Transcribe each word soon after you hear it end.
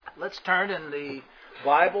Let's turn in the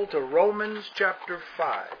Bible to Romans chapter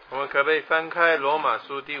 5. 我们可不可以翻开罗马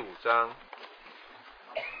书第5章？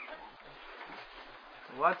 I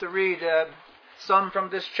want to read some from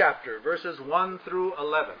this chapter, verses 1 through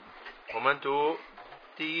 11. 我们读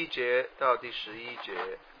第1节到第11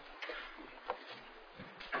节。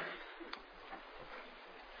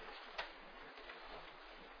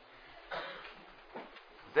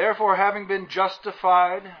 Therefore, having been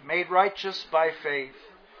justified, made righteous by faith,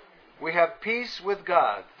 we have peace with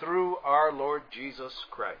God through our Lord Jesus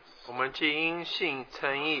Christ. 我们既因信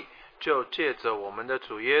称义，就借着我们的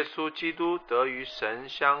主耶稣基督得与神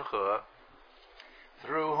相合。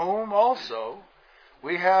 Through whom also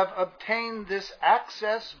we have obtained this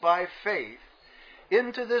access by faith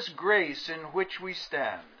into this grace in which we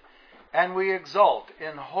stand, and we exult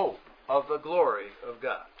in hope of the glory of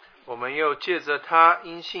God. 我们又借着他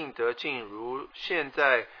因信得进如现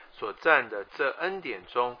在所站的这恩典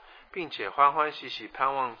中，并且欢欢喜喜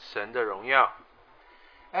盼望神的荣耀。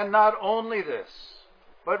 And not only this,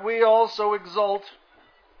 but we also exult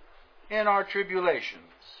in our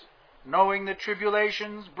tribulations, knowing that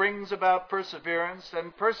tribulations brings about perseverance,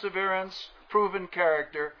 and perseverance proven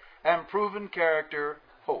character, and proven character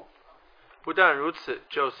hope. 不但如此，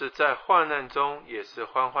就是在患难中也是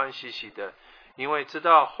欢欢喜喜的，因为知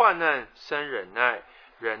道患难生忍耐，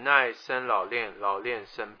忍耐生老练，老练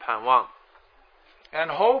生盼望。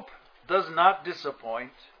 And hope does not disappoint,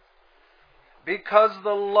 because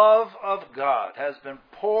the love of God has been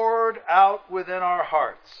poured out within our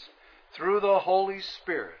hearts through the Holy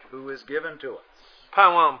Spirit who is given to us.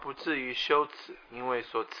 盼望不至于羞耻，因为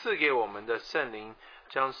所赐给我们的圣灵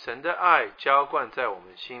将神的爱浇灌在我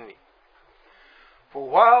们心里。 For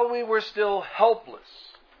while we were still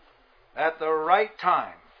helpless, at the right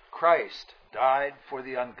time, Christ died for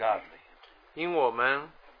the ungodly. 因我们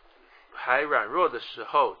还软弱的时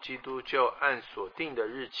候，基督就按所定的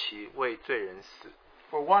日期为罪人死。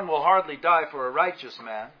 For one will hardly die for a righteous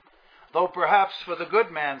man, though perhaps for the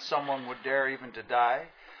good man someone would dare even to die.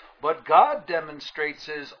 But God demonstrates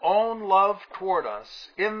His own love toward us,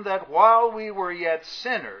 in that while we were yet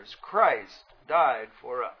sinners, Christ died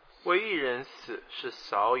for us. 为一人死是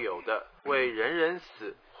少有的，为人人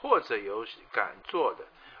死或者有敢做的，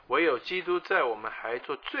唯有基督在我们还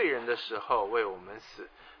做罪人的时候为我们死，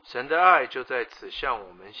神的爱就在此向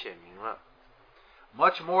我们显明了。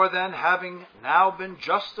 Much more than, having now been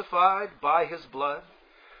justified by His blood,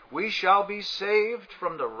 we shall be saved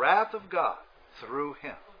from the wrath of God through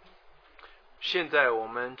Him. 现在我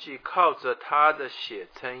们既靠着他的血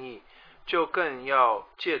称义，就更要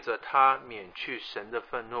借着他免去神的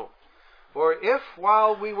愤怒。 For if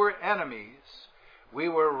while we were enemies, we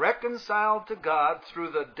were reconciled to God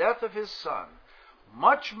through the death of His Son,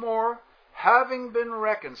 much more, having been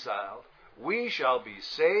reconciled, we shall be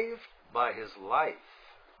saved by His life.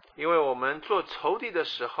 因为我们做仇敌的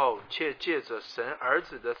时候，却借着神儿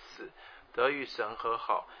子的死得与神和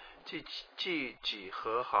好，既己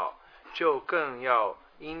和好，就更要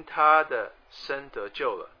因他的生得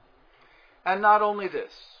救了。 And not only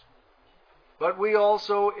this, but we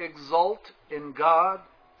also exult in God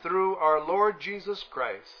through our Lord Jesus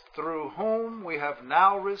Christ, through whom we have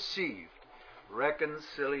now received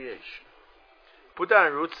reconciliation. 不但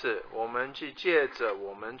如此，我们既借着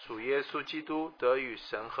我们主耶稣基督得与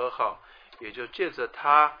神和好，也就借着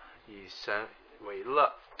他以神为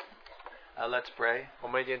乐。 Let's pray. 我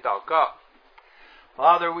们一点祷告。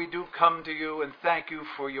 Father, we do come to you and thank you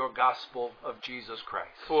for your gospel of Jesus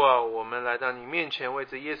Christ. 父啊，我们来到你面前，为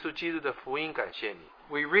着耶稣基督的福音感谢你。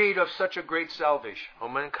 We read of such a great salvation. 我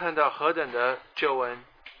们看到何等的救恩。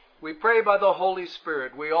 We pray by the Holy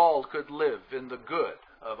Spirit we all could live in the good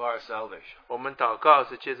of our salvation. 我们祷告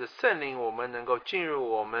是借着圣灵，我们能够进入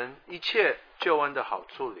我们一切救恩的好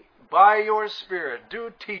处里。 By your Spirit, do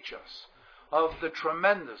teach us of the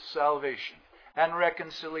tremendous salvation and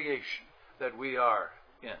reconciliation that we are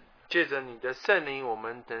in. 借着你的圣灵，我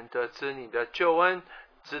们能得知你的救恩，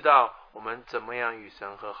知道我们怎么样与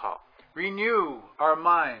神和好。 Renew our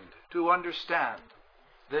mind to understand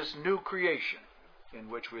this new creation in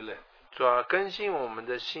which we live. 主要更新我们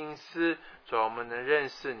的心思，主要我们能认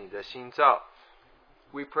识你的心照。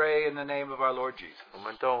 We pray in the name of our Lord Jesus. 我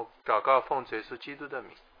们都祷告奉耶稣基督的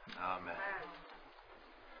名。 Amen.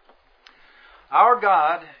 Our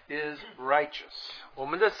God is righteous. 我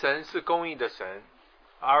们的神是公义的神，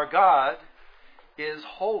 Our God is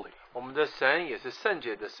holy. 我们的神也是圣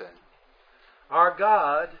洁的神， Our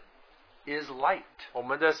God is light. 我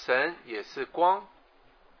们的神也是光，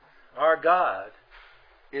 Our God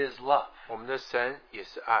is love. 我们的神也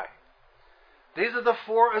是爱。 These are the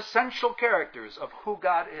four essential characters of who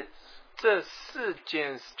God is. 这4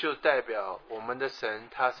件就代表我们的神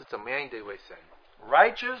他是怎么样的一位神？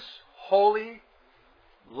 Righteous, holy,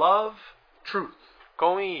 love, truth.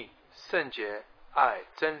 公义、圣洁、爱、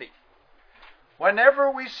真理。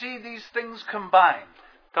 Whenever we see these things combined,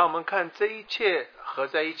 当我们看这一切合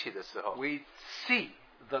在一起的时候， we see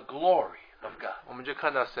the glory of God. 我们就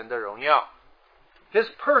看到神的荣耀。 His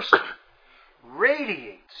person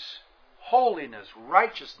radiates holiness,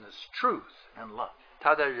 righteousness, truth, and love.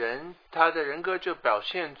 他的人格就表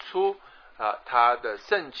现出他的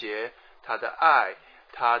圣洁、他的爱、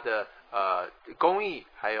他的公义，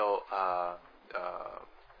还有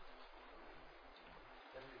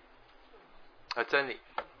真理。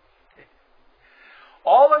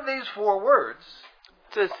 All of these 4 words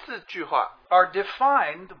这4句话 are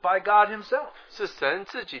defined by God Himself. 是神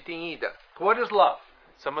自己定义的。 What is love?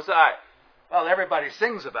 什么是爱？ Well, everybody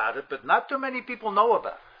sings about it, but not too many people know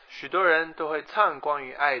about it. 许多人都会唱关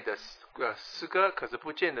于爱的诗歌，可是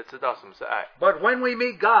不见得知道什么是爱。 But when we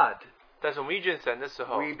meet God, 但是我们遇见神的时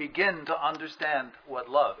候， we begin to understand what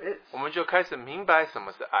love is. 我们就开始明白什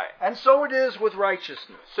么是爱。 And so it is with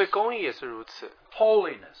righteousness, 所以公义也是如此，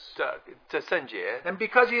 holiness. 这圣洁， And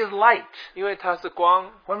because He is light, 因为它是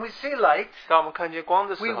光。 when we see light, 当我们看见光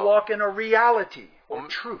的 we 时候， walk in a reality or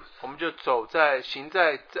truth. 我们就行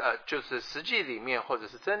在就是实际里面，或者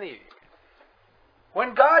是真理里面。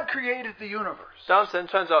 When God created the universe, 当神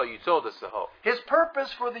创造宇宙的时候， His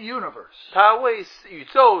purpose for the universe 他为宇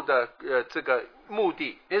宙的这个目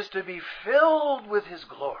的， is to be filled with His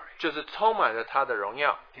glory. 就是充满了他的荣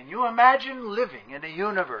耀。 Can you imagine living in a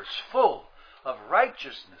universe full of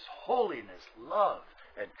righteousness, holiness, love,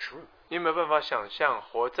 and truth? 你有没有办法想象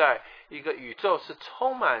活在一个宇宙是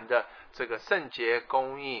充满的这个圣洁、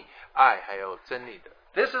公义、爱还有真理的？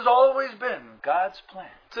 This has always been God's plan.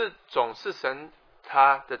 这总是神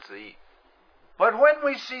他的旨意。 But when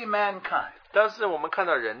we see mankind, 但是我们看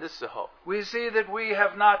到人的时候， we see that we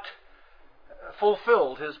have not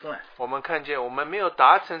fulfilled His plan. 我们看见我们没有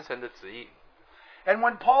达成神的旨意。 And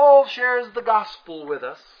when Paul shares the gospel with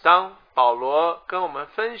us, 当保罗跟我们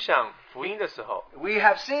分享福音的时候， we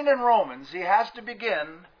have seen in Romans he has to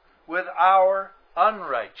begin with our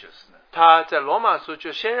unrighteousness. 他在罗马书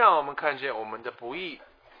就先让我们看见我们的不义。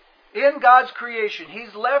 In God's creation,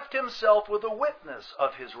 He's left Himself with a witness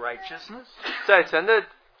of His righteousness. 在神的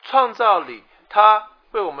创造里，他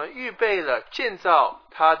为我们预备了建造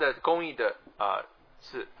他的公义的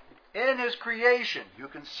事。 In His creation, you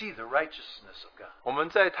can see the righteousness of God. 我们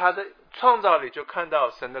在他的创造里就看到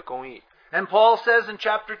神的公义。 And Paul says in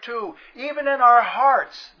chapter 2, even in our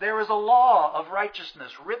hearts there is a law of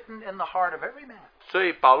righteousness written in the heart of every man. 所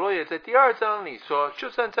以保罗也在第2章里说，就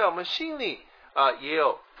算在我们心里也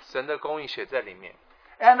有神的公义写在里面。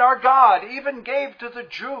 And our God even gave to the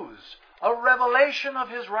Jews a revelation of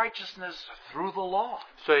His righteousness through the law.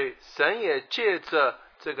 所以神也借着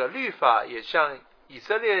这个律法，也向以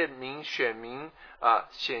色列选民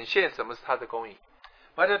显现什么是他的公义。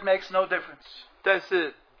 But it makes no difference, 但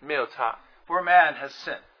是没有差， for man has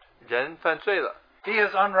sinned. 人犯罪了， He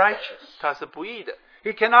is unrighteous. 他是不义的，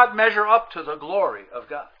 He cannot measure up to the glory of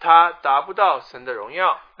God. 他达不到神的荣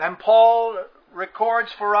耀。 And Paul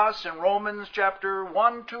records for us in Romans chapter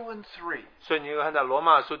 1, 2, and 3所以你会看到罗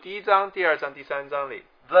马书第1章、第2章、第3章里，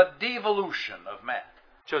 the devolution of man.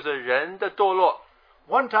 就是人的堕落。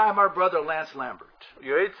 One time our brother Lance Lambert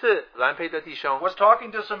有一次，兰培德弟兄 was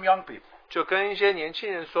talking to some young people, 就跟一些年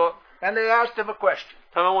轻人说， and they asked him a question.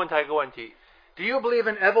 他们问他一个问题， Do you believe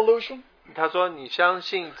in evolution? 他说：“你相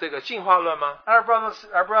信这个进化论吗 Our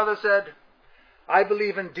brother said, I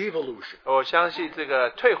believe in devolution.？” 我相信这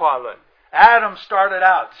个退化论。 Adam started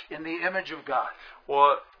out in the image of God.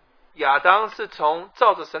 亚当是从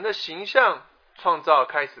照着神的形象创造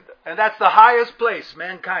开始的， And that's the highest place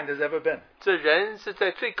mankind has ever been. 这人是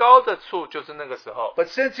在最高的处，就是那个时候。 But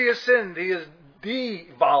since he has sinned, he is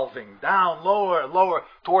devolving down lower and lower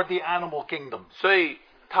toward the animal kingdom. 所以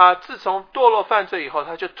他自从堕落犯罪以后，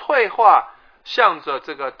他就退化，向着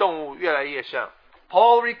这个动物越来越像。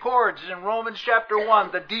 Paul records in Romans chapter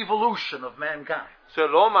 1 the devolution of mankind. 所以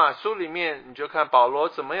罗马书里面，你就看保罗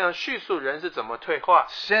怎么样叙述人是怎么退化、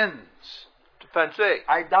 Sins, 犯罪，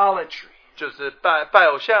 idolatry, 就是拜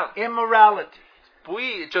偶像； immorality, 不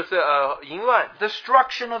义就是淫乱，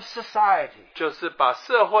 destruction of society, 就是把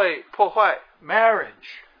社会破坏；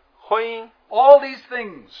 marriage, 婚姻， all these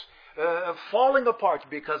things falling apart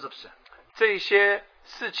because of sin. 这些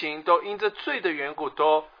事情都因着罪的缘故，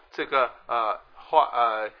都这个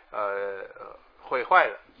毁坏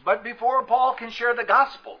了。 But before Paul can share the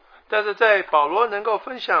gospel, 但是在保罗能够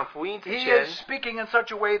分享福音之 he 前， is speaking in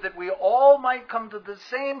such a way that we all might come to the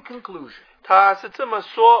same conclusion. 他是这么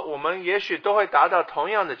说，我们也许都会达到同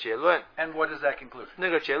样的结论。 And what is that conclusion? 那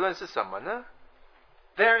个结论是什么呢？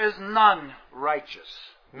 There is none righteous.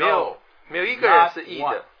 没有一个人是义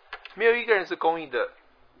的，没有一个人是公义的。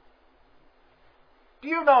 Do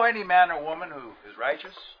you know any man or woman who is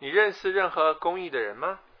righteous? 你认识任何公义的人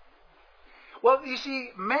吗？ Well, you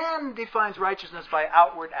see, man defines righteousness by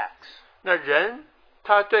outward acts. 那人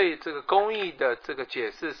他对这个公义的这个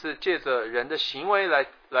解释是借着人的行为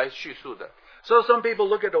来叙述的。 So some people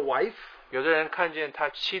look at a wife, 有的人看见他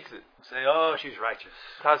妻子， say, oh, she's righteous.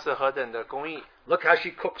 他是何等的公义， Look how she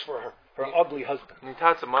cooks for her ugly husband.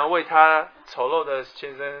 他怎么为他丑陋的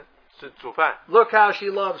先生煮饭， Look how she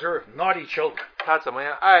loves her naughty children. 他怎么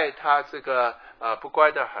样爱他这个不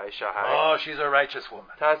乖的小孩， Oh, she's a righteous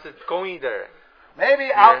woman. 他是公义的人。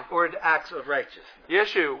 Maybe outward acts of righteousness. 也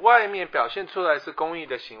许外面表现出来是公义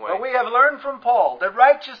的行 But 为， we have learned from Paul that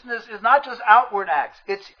righteousness is not just outward acts,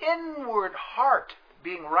 it's inward heart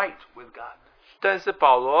being right with God. 但是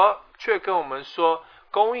保罗却跟我们说，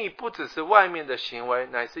公义不只是外面的行为，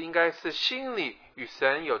乃是应该是心里与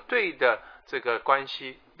神有对的这个关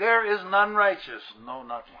系。 There is none righteous, no,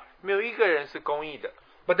 not one. 没有一个人是公义的。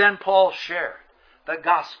 But then Paul shared the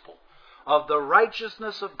gospel of the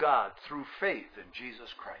righteousness of God through faith in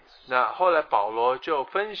Jesus Christ. 那后来保罗就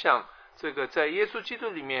分享这个在耶稣基督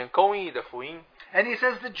里面公义的福音。 And he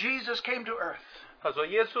says that Jesus came to earth 他说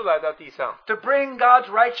耶稣来到地上， to bring God's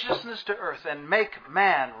righteousness to earth and make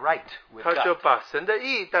man right with 他就 God. 把神的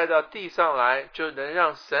义带到地上来，就能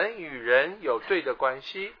让神与人有对的关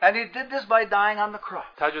系。 And he did this by dying on the cross.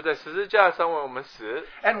 他就在十字架上为我们死。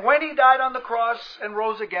 And when he died on the cross and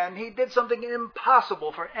rose again, he did something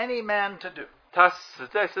impossible for any man to do. 他死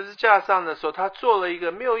在十字架上的时候，他做了一个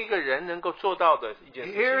没有一个人能够做到的一件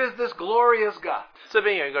事 Here 情。 is this glorious God. 这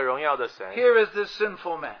边有一个荣耀的神， Here is this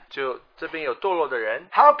sinful man. 就这边有堕落的人，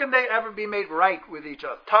 How can they ever be made right with each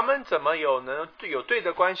other? 他们怎么有对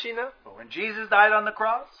的关系呢？ But when Jesus died on the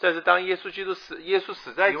cross, 但是当耶稣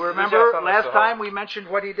死在十 you 字架 remember 上的 last 时 time 候， we mentioned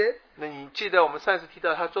what he did? 那你记得我们上次提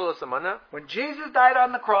到他做了什么呢？ When Jesus died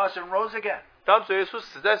on the cross and rose again, 当主耶稣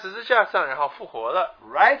死在十字架上，然后复活了，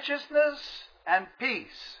 righteousness and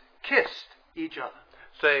peace kissed each other.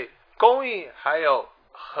 所以公义还有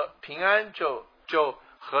平安就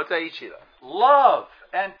合在一起了。 Love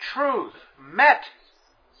and truth met.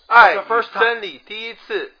 爱 the 与 first time. 真理第一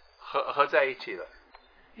次合在一起了。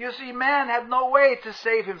 You see, man had no way to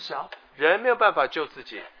save himself, 人没有办法救自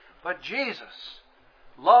己， but Jesus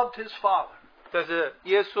loved his Father, 但是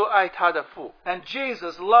耶稣爱他的父， and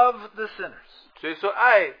Jesus loved the sinners. 所以说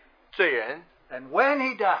爱罪人。 And when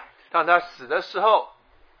he died, 当他死的时候，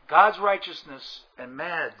 God's righteousness and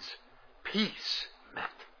man's peace met.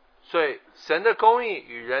 所以神的公义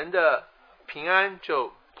与人的平安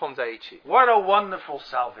就碰在一起。 What a wonderful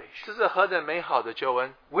salvation. 这是何等美好的救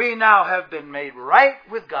恩！ We now have been made right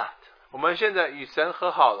with God. 我们现在与神和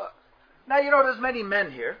好了。 Now, you know, there's many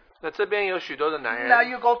men here. 那这边有许多的男 Now,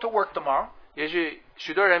 人， you go to work tomorrow, 也许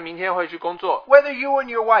许多人明天会去工作， whether you and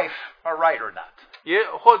your wife are right or not. 也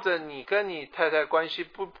或者你跟你太太关系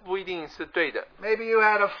不一定是对的。 Maybe you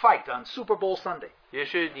had a fight on Super Bowl Sunday 也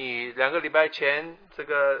许你2个礼拜前这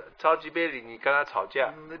个超级杯里你跟他吵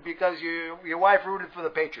架， because your wife rooted for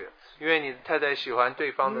the Patriots. 因为你太太喜欢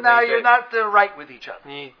对方的 Now, 那一 you're 队， not right with each other.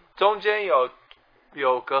 你中间有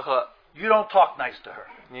隔阂， You don't talk nice to her.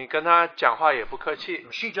 你跟他讲话也不客气，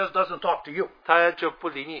 She just doesn't talk to you. 他就不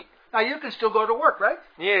理你。 Now, you can still go to work, right?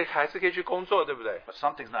 你也还是可以去工作，对不对？ But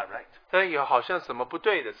something's not right. 但有好像什么不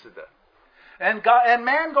对的似的， And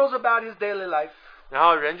man goes about his daily life, 然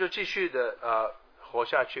后人就继续的活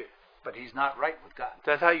下去， but he's not right with God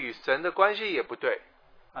但他与神的关系也不对，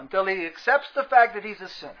 until he accepts the fact that he's a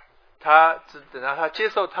sinner. 他只等到他接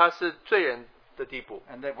受他是罪人的地步。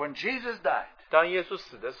 And that when Jesus died, 当耶稣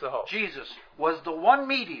死的时候， Jesus was the one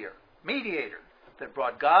mediator that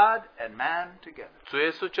brought God and man together. 主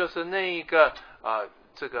耶稣就是那一个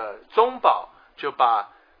这个中保，就把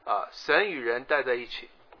神与人带在一起。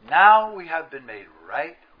 Now we have been made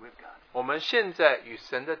right with God. 我们现在与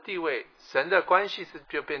神的地位、神的关系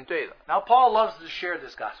就变对了。 Now Paul loves to share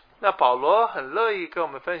this gospel 那保罗很乐意跟我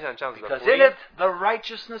们分享这样子的 because 福 in 音 it，the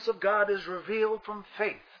righteousness of God is revealed from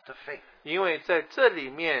faith to faith. 因为在这里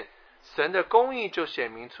面，神的公义就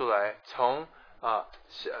显明出来，从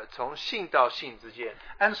信到信之间。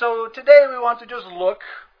 And so today we want to just look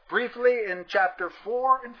briefly in chapter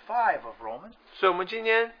 4 and 5 of Romans, 所以我们今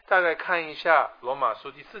天大概看一下罗马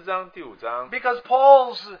书第4章、第5章， because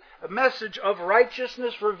Paul's message of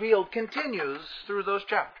righteousness revealed continues through those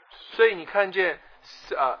chapters. 所以你看见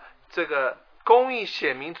这个公义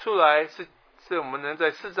显明出来是是我们能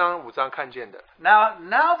在4章5章看见的。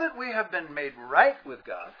Now that we have been made right with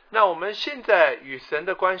God, 那我们现在与神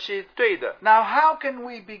的关系对的， now how can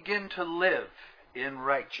we begin to live in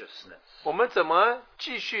righteousness? 我们怎么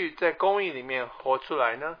继续在公义里面活出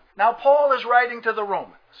来呢？ Now Paul is writing to the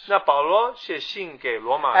Romans. 那保罗写信给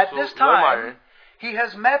罗马 At this 人 time,，he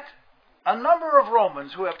has met a number of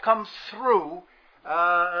Romans who have come through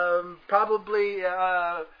probably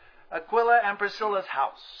Aquila and Priscilla's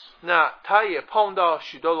house. 那他也碰到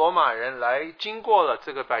许多罗马人来经过了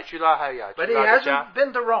这个百居拉还有雅居 But he 拉的家， hasn't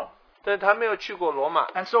been to Rome. 但他没有去过罗马，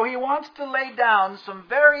 And so he wants to lay down some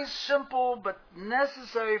very simple but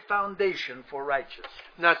necessary foundation for righteousness.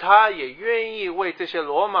 那他也愿意为这些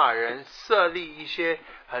罗马人设立一些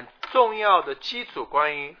很重要的基础，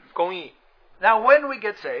关于公义。 Now when we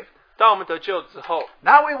get saved, 当我们得救之后，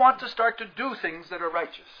 now we want to start to do things that are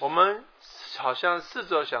righteous. 我们好像试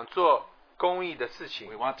着想做公义的事情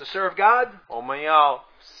We，want to serve God. 我们要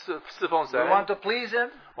侍奉 We 神， want to please Him.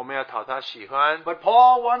 我们要讨他喜欢。 But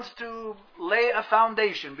Paul wants to lay a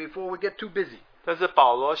foundation before we get too busy. 但是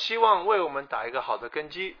保罗希望为我们打一个好的根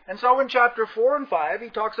基， And so in chapter 4 and 5, he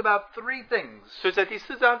talks about 3 things. 所以在第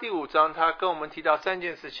4章、第5章，他跟我们提到3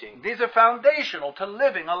件事情。 These are foundational to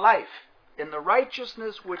living a life in the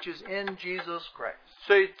righteousness which is in Jesus Christ.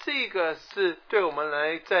 所以这个是对我们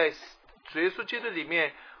来在主耶稣基督里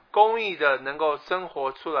面公义的能够生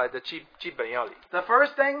活出来的基本要领。 The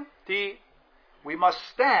first thing, 第一， we must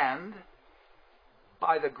stand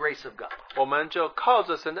by the grace of God. 我们就靠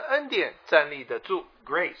着神的恩典站立得住。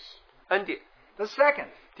 Grace. 恩典。 The second,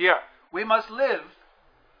 第二， we must live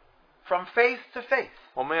from faith to faith.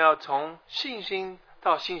 我们要从信心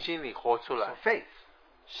到信心里活出 So 来。 faith.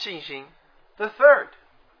 信心。 The third,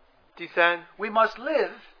 第三， we must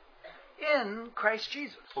live in Christ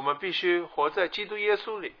Jesus. 我们必须活在基督耶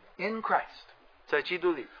稣里， In Christ. 在基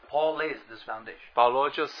督里。 Paul lays this foundation. 保罗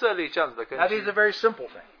就设立这样子的根 Now these are 基， very simple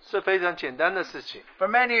things. 是非常简单的事情。 For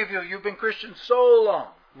many of you, you've been Christians so long.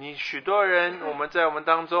 你许多人，我们在我们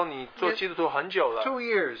当中，你做基督徒很久了， 2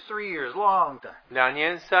 years, 3 years, long time. 2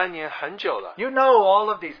年、3年，很久了， You know all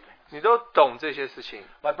of these things. 你都懂这些事情。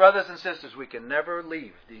 My brothers and sisters, we can never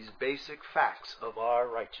leave these basic facts of our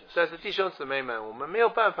righteousness. 但是弟兄姊妹们，我们没有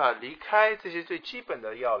办法离开这些最基本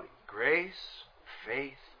的要领： Grace,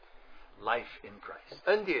 faith, life in Christ.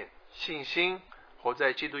 恩典、信心，活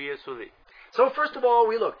在基督耶稣里。 So first of all,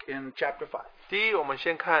 we look in chapter 5. 第一，我们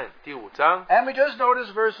先看第5章， And we just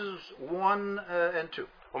notice verses 1 and 2.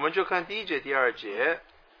 我们就看第1节、第2节。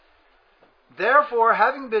 Therefore,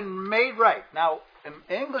 having been made right. Now, in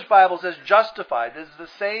English Bible says justified. This is the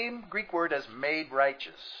same Greek word as made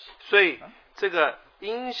righteous. 所以这个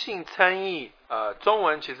因信称义，中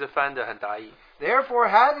文其实翻得很大意。 Therefore,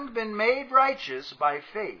 having been made righteous by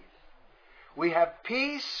faith, we have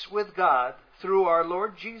peace with God through our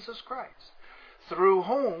Lord Jesus Christ, through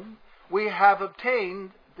whom we have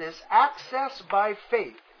obtained this access by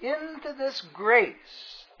faith into this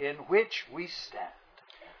grace in which we stand.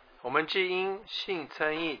 我们既因信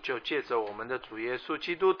称义，就借着我们的主耶稣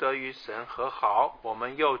基督得与神和好，我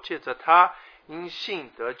们又借着他因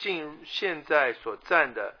信得进入现在所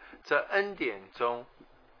站的这恩典中。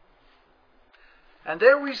 And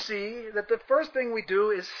there we see that the first thing we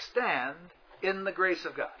do is stand in the grace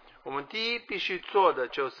of God. 我们第一必须做的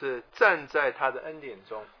就是站在他的恩典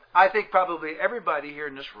中。 I think probably everybody here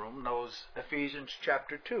in this room knows Ephesians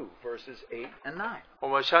chapter 2, verses 8 and 9.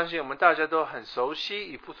 我相信我们大家都很熟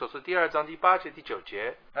悉以弗所书2章第8节、第9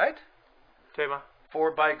节， Right? 对吗？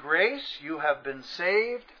 For by grace you have been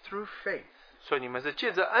saved through faith. 所以你们是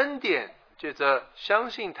借着恩典，借着相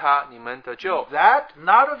信他，你们得救。 That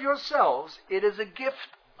not of yourselves, it is a gift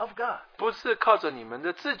of God. 不是靠着你们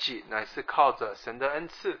的自己，乃是靠着神的恩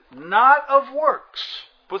赐。 Not of works,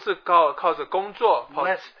 不是靠着工作，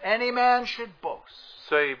 lest any man should boast.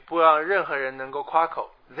 所以不让任何人能够夸口。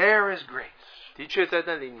 There is grace. 的确，在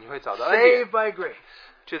那里你会找到恩典， Saved by grace.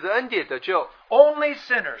 就是恩典得救。 Only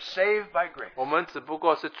sinners saved by grace. 我们只不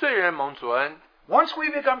过是罪人蒙主恩。 Once we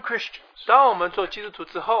become Christians, 当我们做基督徒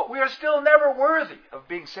之后， we are still never worthy of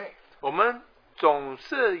being saved. 我们总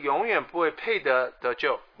是永远不会配得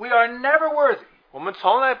救。 We are never worthy, 我们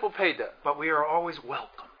从来不配的， but we are always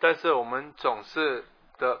welcome. 但是我们总是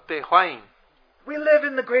的被欢迎。 We live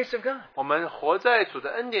in the grace of God. 我们活在主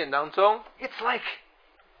的恩典当中， It's like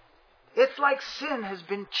sin has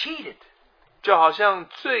been cheated. 就好像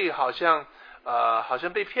罪好像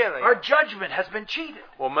被骗了一 Our 样。 judgment has been cheated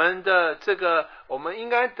我们的我们应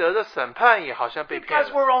该得的审判也好像被骗 because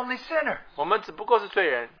了。 we're only sinners. 我们只不过是罪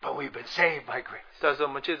人， But we've been saved by grace. 但是我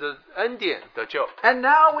们借着恩典得救。 And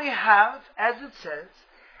now we have, as it says,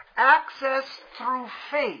 access through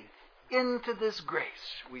faith into this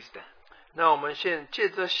grace, we stand. 那我们现借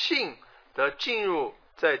着信得进入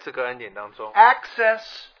在这个恩典当中， Access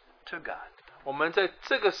to God. 我们在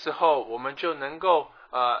这个时候，我们就能够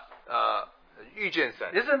遇见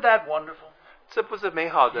神。 Isn't that wonderful? 这不是美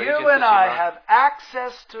好的一件 You 事情 and I 吗？ have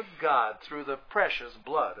access to God through the precious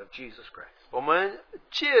blood of Jesus Christ. 我们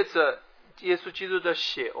借着耶稣基督的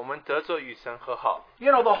血，我们得着与神和好。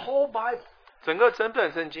 You know, the whole Bible 整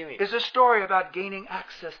本圣经里 is a story about gaining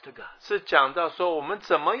access to God. 是讲到说，我们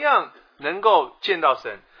怎么样能够见到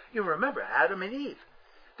神。 You remember Adam and Eve.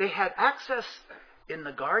 They had access in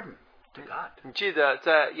the garden to God. 你记得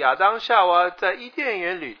在亚当夏娃在伊甸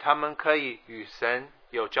园里，他们可以与神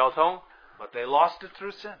有交通， But they lost it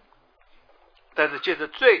through sin. 但是借着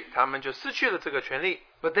罪，他们就失去了这个权利。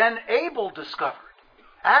 But then Abel discovered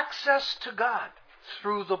access to God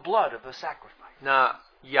through the blood of the sacrifice. 那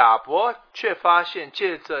亚伯却发现，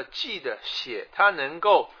借着祭的血，他能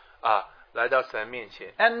够来到神面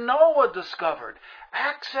前。 And Noah discovered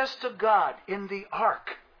access to God in the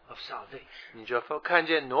ark of salvation. 你就看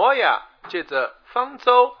见挪亚借着方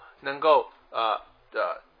舟能够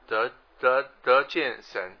得见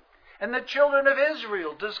神。 And the children of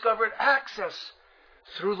Israel discovered access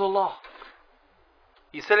through the law.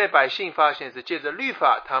 以色列百姓发现是借着律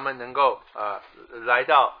法，他们能够来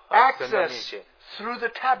到神的面 Access 前， through the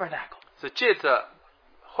tabernacle. 是借着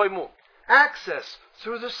会幕， Access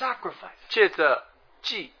through the sacrifice. 借着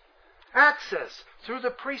祭， Access through the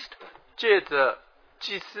priesthood. 借着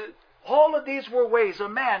祭司。 All of these were ways a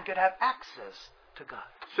man could have access to God.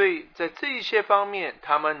 所以在这一些方面，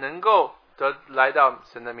他们能够来到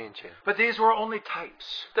神的面前。 But these were only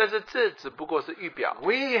types. 但是这只不过是预表。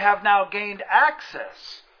 We have now gained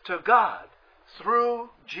access to God through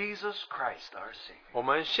Jesus Christ our Savior. 我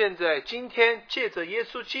们现在今天借着耶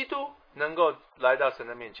稣基督，能够来到神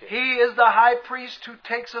的面前。 He is the high priest who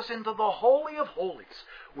takes us into the Holy of Holies,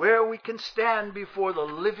 where we can stand before the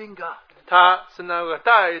living God. 他是那个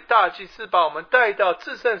大祭司，把我们带到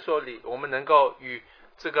至圣所里，我们能够与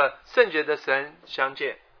这个圣洁的神相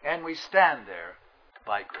见。 And we stand there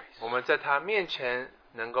by grace. 我们在他面前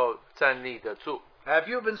能够站立得住。 Have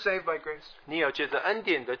you been saved by grace? 你有借着恩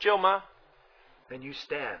典得救吗？ Then you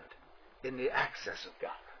stand in the access of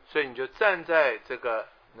God. 所以你就站在这个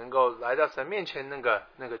能够来到神面前那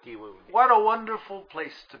个地位里。 What a wonderful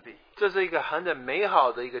place to be. 这是一个很美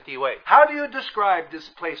好的一个地位。 How do you describe this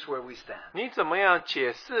place where we stand? 你怎么样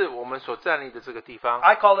解释我们所站立的这个地方？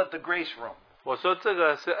 I call it the grace room. 我说这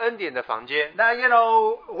个是恩典的房间。 Now, you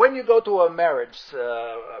know, when you go to a marriage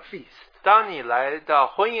feast, 当你来到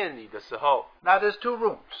婚宴里的时候， now there's two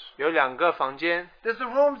rooms. 有2个房间， There's the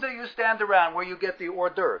rooms that you stand around where you get the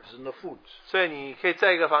hors d'oeuvres and the foods. 所以你可以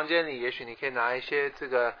在一个房间里，也许你可以拿一些这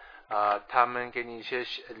个他们给你一些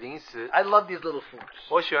零食。 I love these little foods.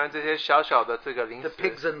 我喜欢这些小小的这个零 The 食，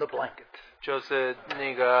 pigs in the blanket. 就是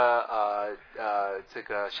那个这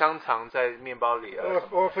个香肠在面包里，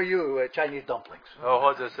 Or for you, Chinese dumplings.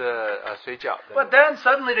 或者是水饺的。 But then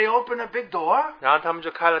suddenly they open a big door. 然后他们就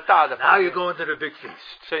开了大的 Now 房 you 间， go into the big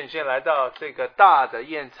feast. 所以你现在来到这个大的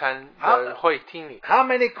宴餐的会厅里， How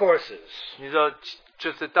many courses? 你说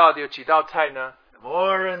就是到底有几道菜呢？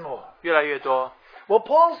 More and more. 越来越多。 Well,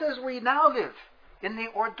 Paul says we now live in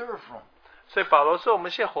the hors d'oeuvre room. 所以保罗说，我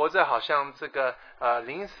们现在活在好像这个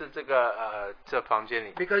临时这房间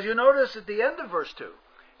里。 Because you notice at the end of verse 2,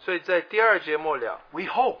 所以在第2节末了， we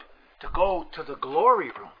hope to go to the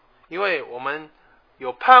glory room. 因为我们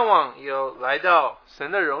有盼望，有来到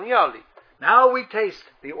神的荣耀里。 Now we taste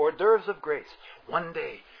the hors d'oeuvres of grace. One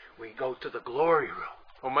day we go to the glory room.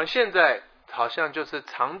 我们现在好像就是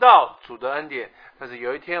尝到主的恩典，但是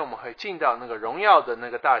有一天我们会进到那个荣耀的那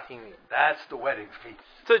个大厅里， That's the wedding feast.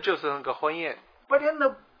 这就是那个婚宴。 But in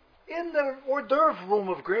the hors d'oeuvre room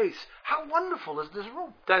of grace, how wonderful is this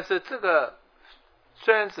room? 但是这个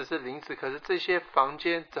虽然只是临时，可是这些房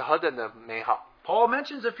间何等的美好。 Paul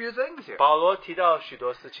mentions a few things here. 保罗提到许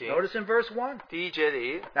多事情。 Notice in verse 1. 第1节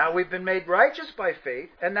里， Now we've been made righteous by faith,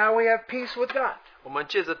 and now we have peace with God. 我们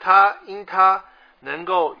借着他，因他能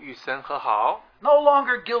够与神和好， No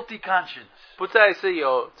longer guilty conscience. 不再是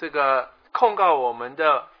有这个控告我们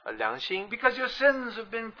的良心， Because your sins have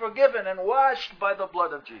been forgiven and washed by the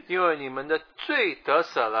blood of Jesus. 因为你们的罪得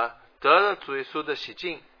赦了，得了主耶稣的洗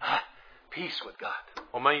净， Peace with God.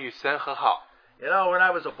 我们与神和好。 You know, when I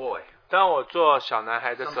was a boy, 当我做小男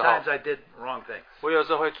孩的时候， sometimes I did wrong things. 我有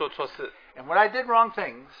时候会做错事。 And when I did wrong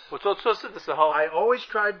things, 我做错事的时候， I always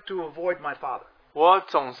tried to avoid my father. 我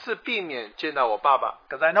总是避免见到我爸爸，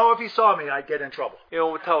 Because I know if he saw me, I'd get in trouble. 因为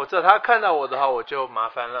我知道他看到我的话，我就麻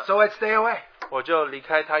烦了， So I'd stay away, 我就离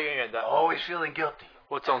开他远远的。 always feeling guilty.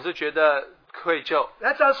 我总是觉得愧疚，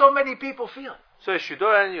 That's how so many people feel. 所以许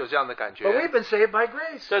多人有这样的感 But we've 觉。 been saved by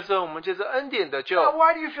grace. 但是我们借着恩典得 Now, 救，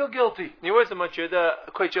 why do you feel guilty? 你为什么觉得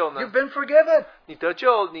愧疚 You've 呢？ been forgiven. 你得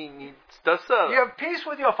救，你得赦 You 了， have peace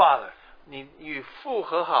with your Father. 你与父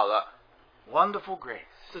和好了， Wonderful grace.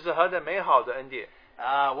 这是何等美好的恩典！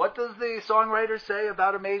 What does the songwriter say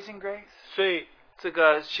about amazing grace? 所以这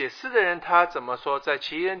个写诗的人他怎么说？在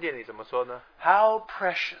奇异恩典里怎么说呢？ How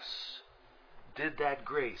precious did that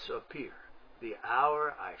grace appear the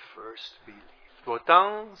hour I first believed. 我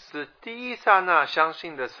当时第一刹那相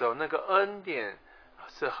信的时候，那个恩典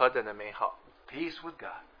是何等的美好， Peace with God.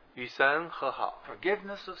 与神和好，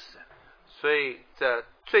 Forgiveness of sin. 所以这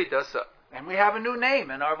罪得赦。 And we have a new name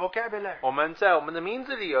in our vocabulary. 我们在我们的名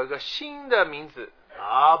字里有一个新的名字，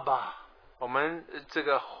 Abba. 我们这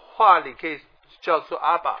个话里可以叫做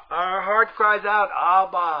阿爸， Our heart cries out,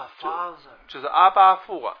 Abba, Father. 就是阿巴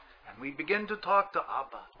父啊。 And we begin to talk to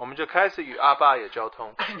Abba. 我们就开始与阿爸有交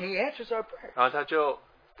通， And he answers our prayer. 然后他就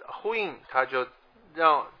呼应，他就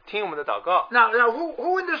让听我们的祷告。 Now,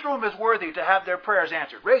 who in this room is worthy to have their prayers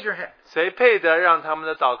answered? Raise your hand. 谁配得让他们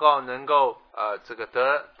的祷告能够这个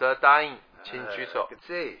得答应？请举 I 手。 can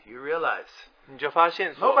see, you realize. 你就发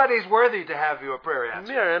现说， Nobody's worthy to have your prayer 没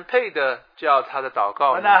answered. 有人配得叫他的祷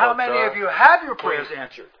告 But 能 now, how 够 many of 得。 you have your prayers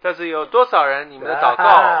answered? 但是有多少人你们的祷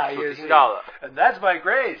告所 you 听 see. 到了？ And that's by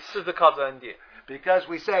grace. 是靠着恩典， Because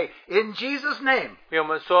we say, in Jesus' name. 因为我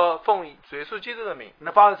们说奉主耶稣基督的名。 And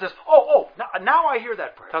the Father says, oh, now I hear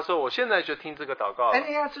that prayer. 他说我现在就听这个祷告了 And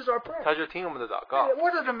he answers our prayer. 他就听我们的祷告。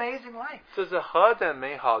 What an amazing life. 这是何等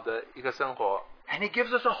美好的一个生活！ And he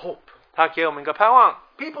gives us a hope. 他给我们一个盼望。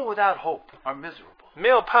 People without hope are miserable. 没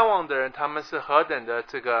有盼望的人，他们是何等的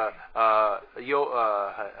这个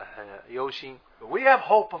很忧心。 But we have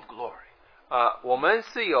hope of glory. 我们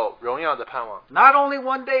是有荣耀的盼望。 Not only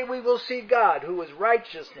one day we will see God, who is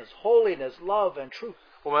righteousness, holiness, love, and truth.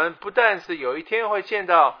 我们不但是有一天会见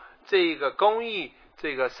到这个公义、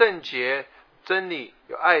这个圣洁、真理、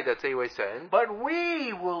有爱的这一位神， But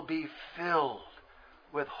we will be filled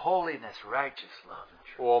with holiness, righteous, love, and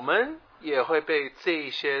truth. 我们也会被这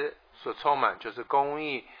一些所充满，就是公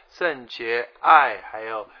义、圣洁、爱，还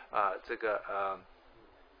有这个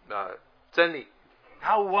真理。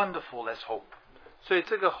 How wonderful is hope. 所以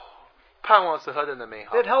这个盼望是何等的美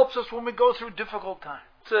好。 It helps us when we go through difficult times.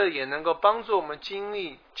 这也能够帮助我们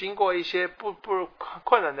经过一些不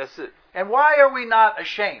困难的事。 And why are we not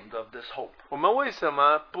ashamed of this hope? 我们为什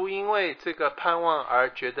么不因为这个盼望而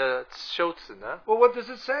觉得羞耻呢？ Well, what does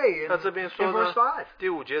it say 那这边 in 说 verse 呢 5? 第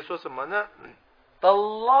5节说什么呢？ The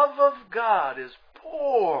love of God is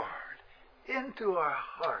poured into our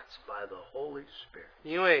hearts by the Holy Spirit.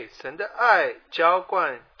 因为神的爱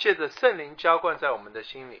借着圣灵浇灌在我们的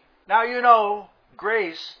心里。 Now you know,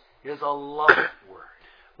 grace is a love word.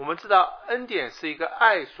 我们知道恩典是一个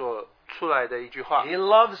爱所出来的一句话。 He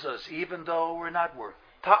loves us even though we're not worthy.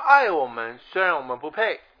 他爱我们，虽然我们不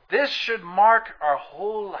配。 This should mark our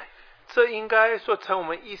whole life. 这应该说成我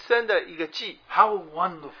们一生的一个记。 How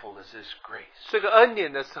wonderful is this grace? 这个恩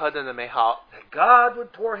典的是何等的美好！ That God would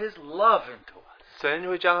pour His love into us. 神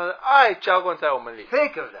会将他的爱浇灌在我们里。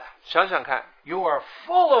 Think of that. 想想看， You are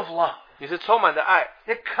full of love. 你是充满的爱，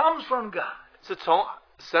 It comes from God. 是从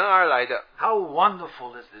神而来的。 How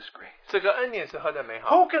wonderful is this grace? 这个恩典是何等美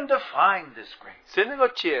好！ Who can define this grace? 谁能够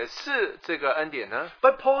解释这个恩典呢？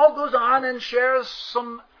 But Paul goes on and shares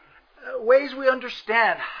some ways we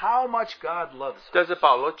understand how much God loves us. 但是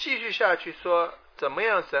保罗继续下去说，怎么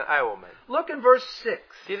样神爱我们？ Look in verse 6.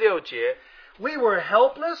 第6节， We were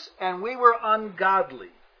helpless and we were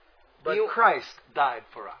ungodly, but Christ died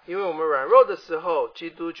for us. 因为我们软弱的时候，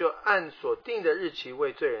基督就按所定的日期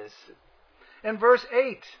为罪人死。 In verse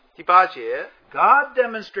 8, 第8节， God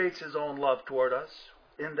demonstrates His own love toward us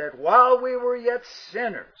in that while we were yet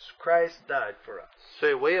sinners, Christ died for us. 所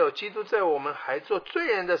以唯有基督在我们还做罪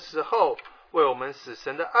人的时候，为我们死，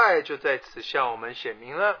神的爱就在此向我们显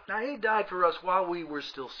明了。 Now He died for us while we were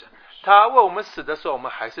still sinners. 他为我们死的时候，我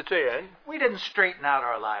们还是罪人。 We didn't straighten out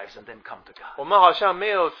our lives and then come to God. 我们好像没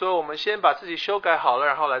有说，我们先把自己修改好了，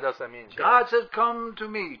然后来到神面前。 God said, "Come to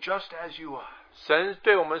me just as you are." 神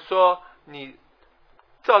对我们说：“你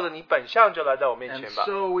照着你本相就来到我面 And 前吧。”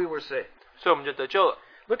 so we were saved. 所以我们就得救了。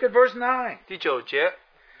 Look at verse 9. 第9节，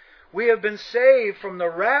 We have been saved from the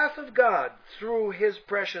wrath of God through His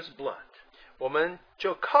precious blood. 我们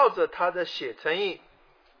就靠着他的血称义。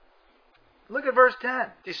 Look at verse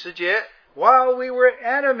 10. 第10节， While we were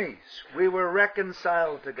enemies, we were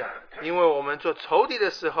reconciled to God. 因为我们做仇敌的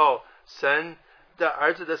时候，神的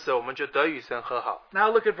儿子的时候，我们就得与神和好。 Now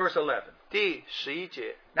look at verse 11. 第11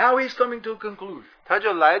节， Now he's coming to a conclusion. 他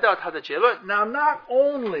就来到他的结论。 Now not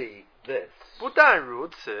only this, 不但如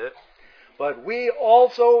此， but we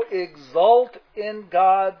also exult in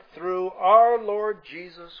God through our Lord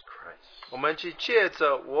Jesus Christ. 我们既借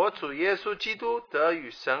着我主耶稣基督得与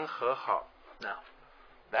神和好。 Now,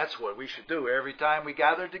 that's what we should do every time we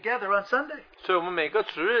gather together on Sunday. 所以我们每个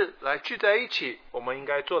主日来聚在一起，我们应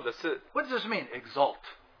该做的事。 What does this mean, exult?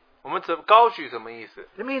 我们高举什么意思？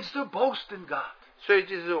 It means to boast in God. 所以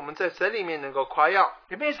就是我们在神里面能够夸耀，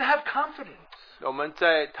 It means to have confidence. 我们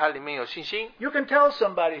在他里面有信心。 You can tell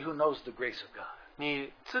somebody who knows the grace of God.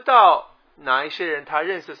 你知道哪一些人他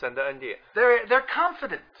认识神的恩典？ They're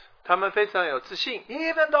confident. 他们非常有自信。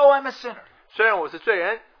 Even though I'm a sinner, 虽然我是罪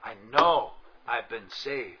人， I know I've been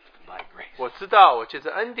saved by grace. 我知道我借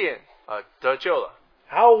着恩典得救了。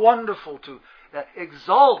 How wonderful to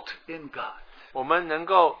exult in God. 我们能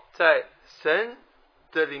够在神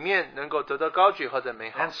的里面能够得到高举或者美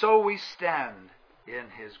好， And so we stand in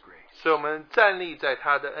His grace. 所以我们站立在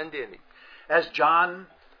他的恩典里。 As John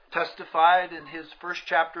testified in his first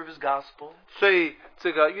chapter of his gospel, 所以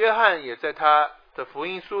这个约翰也在他的福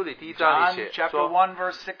音书里第一章 John 里写 chapter 说， 1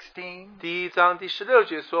 verse 16, 第一章第16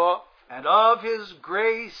节说， and of His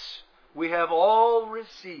grace we have all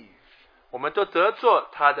received, 我们都得着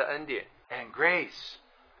他的恩典， and grace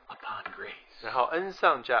upon grace. 然后恩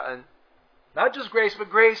上加恩， Not just grace, but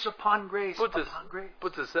grace upon grace 不只 upon grace. 不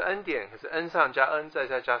只是恩典，可是恩上加恩，再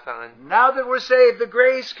加上恩。 Now that we're saved, the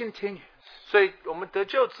grace continues. 所以我们得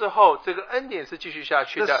救之后，这个恩典是继续下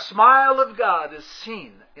去 The 的。 smile of God is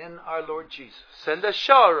seen in our Lord Jesus. 神的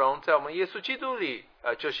笑容在我们耶稣基督里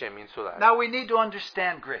就显明出来。 Now we need to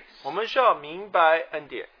understand grace. 我们需要明白恩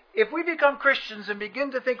典。 If we become Christians and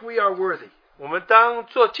begin to think we are worthy, 我们当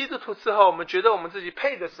做基督徒之后，我们觉得我们自己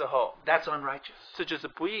配的时候， that's unrighteous. 这就是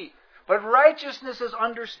不义。 But righteousness is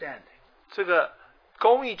understanding 这个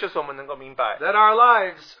公义就是我们能够明白， that our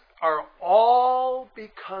lives are all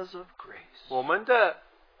because of grace. 我们的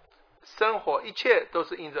生活一切都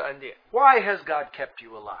是因着恩典。 Why has God kept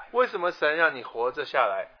you alive? 为什么神让你活着下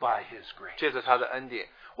来？ By His grace. 借着他的恩典，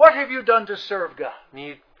 What have you done to serve God?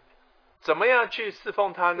 你怎么样去侍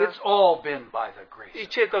奉他呢？ It's all been by the 一 grace.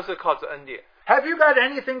 切都是靠着恩典。 Have you got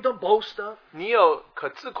anything to boast of? 你有可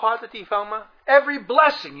自夸的地方吗？ Every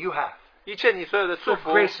blessing you have 一切你所有的 is 祝 the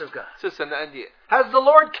福 grace of God. 是神的恩典。 Has the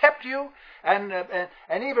Lord kept you and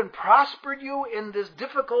even prospered you in this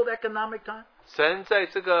difficult economic time? 神在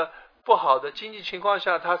这个不好的经济情况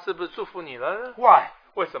下，他是不是祝福你了呢？ Why?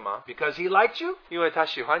 为什么？ Because He likes you? 因为他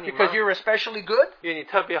喜欢你吗？ Because you're especially good? 因为你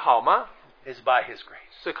特别好吗？ It's by His grace.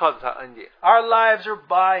 是靠着他恩典。 Our lives are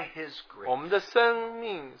by His 我 grace. 们的生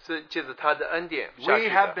命是借着他的恩典下 We 去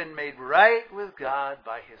have 的。 been made right with God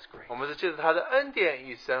by His 我 grace. 们是借着他的恩典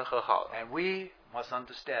与神和好的。 And we must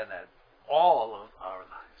understand that all of our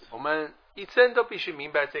lives. 我们一生都必须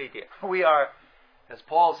明白这一点。 We are, as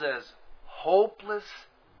Paul says, hopeless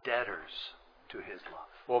debtors to His love.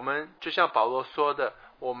 我们就像保罗说的，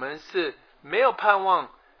我们是没有盼望，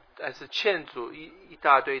但是欠主一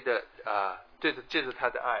大堆的借着他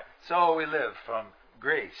的爱， So we live from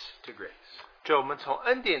grace to grace. 就我们从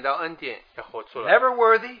恩典到恩典要活出来， Never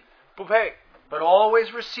worthy, 不配， but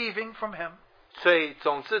always receiving from Him. 所以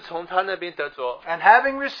总是从他那边得着， And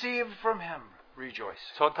having received from Him,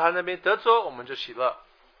 rejoice. 从他那边得着，我们就喜乐。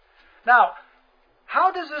 Now,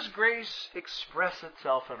 how does this grace express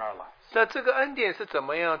itself in our lives? 那这个恩典是怎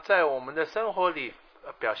么样在我们的生活里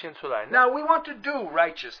表现出来呢？ Now, we want to do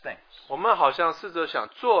righteous things. 我们好像试着想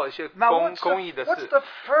做一些 Now, 公义的 what's 事。 the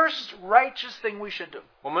first righteous thing we should do?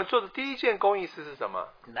 我们做的第一件公义事是什么？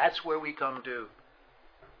 And that's where we come to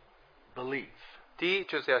believe. 第一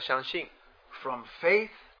就是要相信， From faith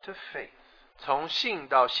to faith. 从信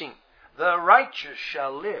到信， The righteous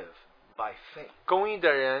shall live by faith. 公义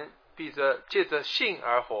的人借着信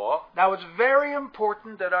而活。 Now, it's very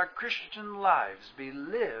important that our Christian lives be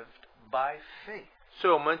lived by faith. 所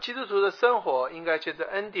以我们基督徒的生活应该借着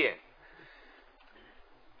恩典，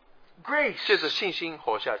 Grace, 借着信心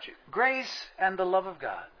活下去。 grace and the love of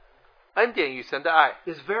God 恩典与神的爱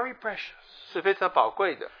is very precious. 是非常宝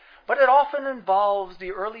贵的， But it often involves the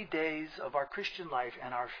early days of our Christian life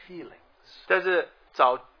and our feelings. 但是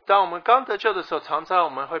当我们刚得救的时候，常常我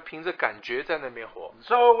们会凭着感觉在那边活。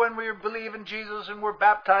 So when we believe in Jesus and we're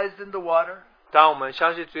baptized in the water, 当我们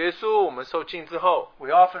相信主耶稣，我们受浸之后， we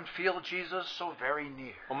often feel Jesus so very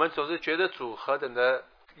near. 我们总是觉得主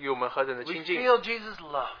与我们何等的 We 亲近， feel Jesus'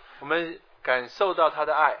 love. 我们感受到他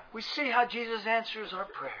的爱， We see how Jesus answers our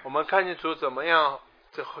prayer. 我们看见主怎么样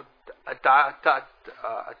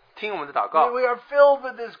听我们的祷 We 告， are filled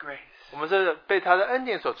with His grace. 我们是被他的恩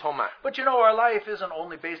典所充满。 But you know, our life isn't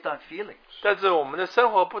only based on feelings. 但是我们的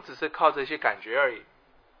生活不只是靠着一些感觉而已。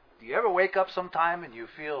 Do you ever wake up sometime and you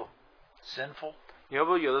feel sinful? 你会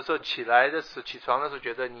不会有的时候起床的时候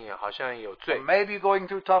觉得你好像有 Or 罪， maybe going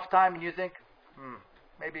through a tough time and you think,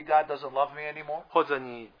 maybe God doesn't love me anymore? 或者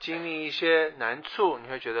你经历一些难处，你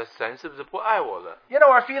会觉得神是不是不爱我了？ You know,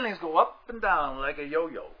 our feelings go up and down like a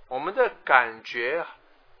yo-yo. 我们的感觉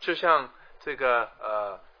就像这个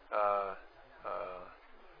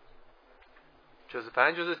就是反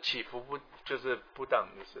正就是起伏不当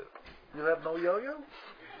就是。 You have no yo-yo?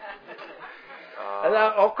 And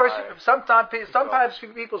of course, sometimes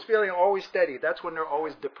people's feelings are always steady. That's when they're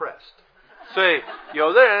always depressed. 所以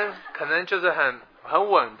有的人可能就是很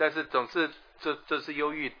稳，但是总是这是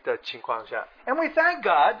忧郁的情况下。 And we thank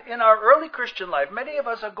God in our early Christian life, many of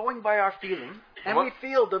us are going by our feeling, and we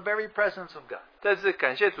feel the very presence of God. 但是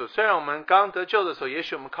感谢主，虽然我们刚得救的时候，也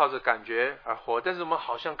许我们靠着感觉而活，但是我们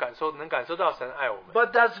好像能感受到神爱我们。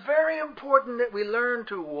 But that's very important that we learn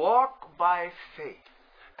to walk by faith.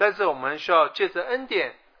 但是我们需要借着恩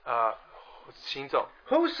典行走。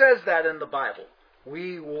 Who says that in the Bible?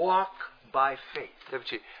 We walk by faith. 对不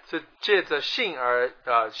起，是借着信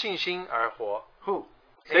心而活。 Who?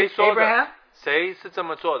 谁说的？ Abraham? 谁是这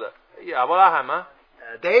么做的？亚伯拉罕吗？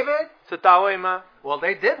 David? 是大卫吗？ Well,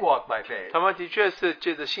 they did walk by faith. 他们的确是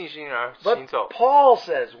借着信心而 But 行走。 Paul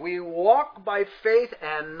says we walk by faith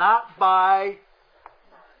and not by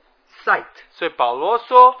sight. 所以保罗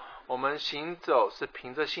说，我们行走是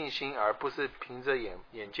凭着信心，而不是凭着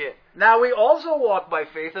眼见。 Now we also walk by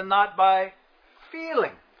faith and not by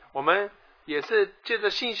feeling. 我们也是借着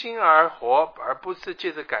信心而活，而不是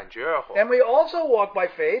借着感觉而活。 And we also walk by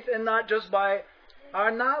faith and not just by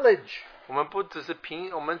our knowledge. 我们不是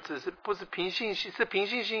凭信心，是凭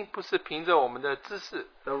信心，不是凭着我们的知识。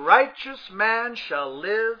 The righteous man shall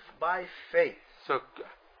live by faith. 所以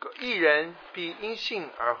义人必因信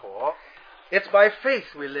而活。 It's by faith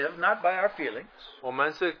we live, not by our feelings. 我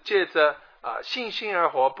们是借着信心而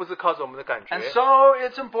活，不是靠着我们的感觉。 And so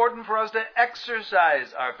it's important for us to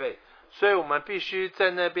exercise our faith. 所以我们必须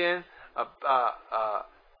在那边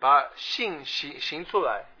把信行出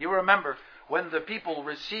来。 You remember when the people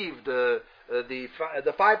received the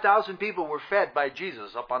 5,000 people were fed by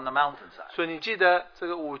Jesus up on the mountainside. 所以你记得这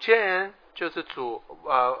个5000人就是主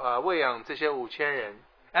喂养这些5000人，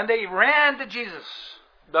 And they ran to Jesus.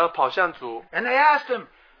 然后跑向主， And they asked him,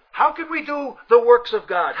 how can we do the works of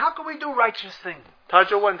God? How can we do righteous things? 他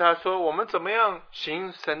就问他说：“我们怎么样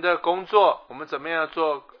行神的工作？我们怎么样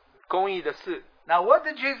做公义的事 Now what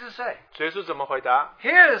did Jesus say? ？”耶稣怎么回答？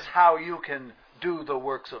 Here's how you can do the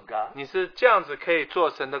works of God. 你是这样子可以做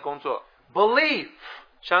神的工作， Believe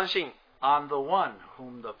相信 on the one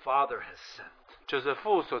whom the Father has sent. 就是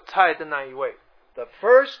父所差的那一位。 The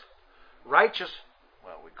first righteous,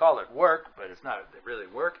 well, we call it work, but it's not really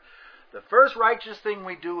work. The first righteous thing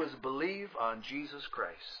we do is believe on Jesus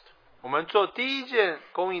Christ. 我们做第一件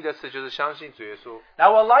公义的事就是相信主耶稣。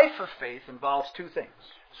 Now, a life of faith involves two things.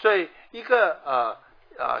 所以一个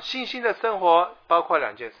信心的生活包括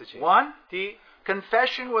两件事情。 One, 第一，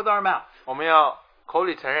 confession with our mouth. 我们要口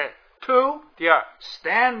里承认； Two, 第二，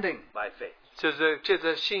 standing by faith. 就是借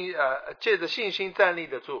着信心站立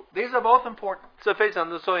得住， These are both important. 这非常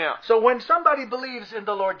的重要。 So when somebody believes in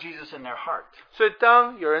the Lord Jesus in their heart, 所以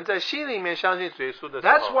当有人在心里面相信主耶稣的时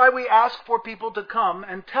that's 候， why we ask for people to come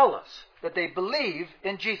and tell us that they believe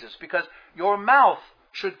in Jesus, because your mouth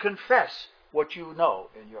should confess what you know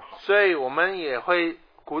in your heart. 所以我们也会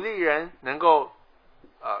鼓励人能够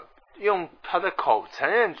用他的口承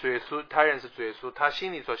认主耶稣，他认识主耶稣，他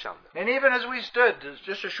心里所想的。 And even as we stood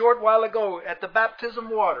just a short while ago at the baptism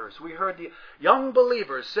waters, we heard the young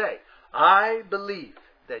believers say, I believe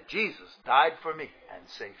that Jesus died for me and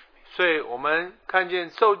saved me. 所以我们看见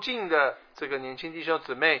受浸的这个年轻弟兄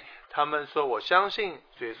姊妹，他们说：“我相信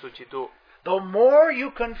主耶稣基督。” The more you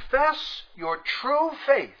confess your true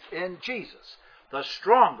faith in Jesus, the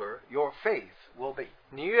stronger your faith will be.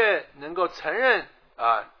 你越能够承认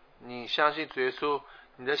你相信主耶稣，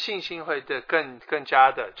你的信心会更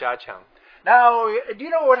加的加强。 Now, do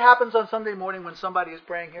you know what happens on Sunday morning when somebody is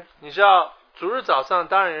praying here? 你知道主日早上，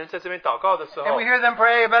当有人在这边祷告的时 And 候 we，hear them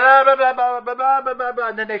pray, blah, blah, blah, blah, blah, blah, blah, blah,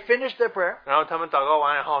 blah, and then they finish their prayer. 然后他们祷告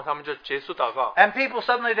完以后，他们就结束祷告， And people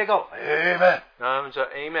suddenly they go, Amen. 然后他们说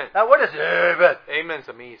Amen。 Now what is Amen? Amen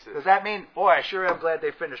什么意思？ Does that mean, boy, I sure am glad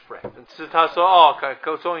they finished praying? 是他说哦，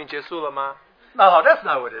终于结束了吗？ No, that's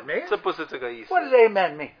not what it means. 这不是这个意思。 What does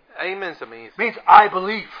Amen mean? Amen 什么意思？ It means I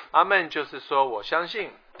believe. 阿门就是说我相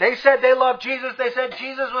信。 They said they loved Jesus. They said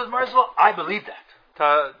Jesus was merciful. I believe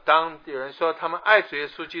that. 当有人说他们爱主耶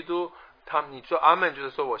稣基督，你说阿门就是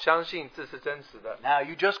说我相信这是真实的。 Now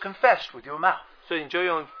you just confessed with your mouth. 所以你就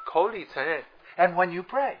用口里承认。 And when you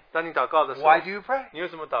pray, 当你祷告的时候， why do you pray? 你为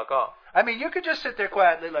什么祷告？ I mean, you could just sit there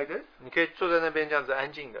quietly like this. 你可以坐在那边这样子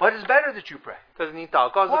安静的。 But it's better that you pray. 但是你祷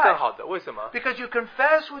告是更好的，为什么？ Because you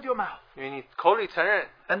confess with your mouth. 因为你口里承认，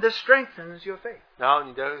 And this strengthens your faith. 然后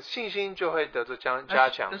你的信心就会得着加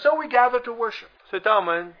强。 And so we gather to worship. 所以当我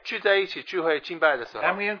们聚在一起聚会敬拜的时候，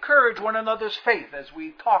 And we encourage one another's faith as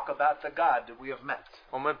we talk about the God that we have met.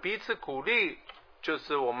 我们彼此鼓励，就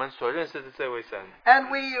是我们所认识的这位神。 And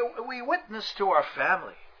we witness to our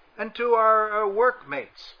family and to our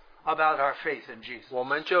workmates about our faith in Jesus. 我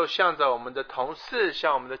们就向着我们的同事，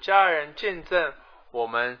向我们的家人见证我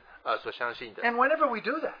们所相信的。 And whenever we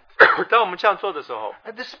do that, 当我们这样做的时候，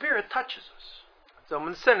 the Spirit touches us. 我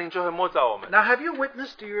们的圣灵就会摸着我们。 Now, have you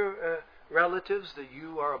witnessed to your relatives that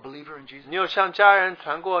you are a believer in Jesus? 你有向家人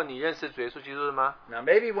传过你认识主耶稣基督的吗？ Now,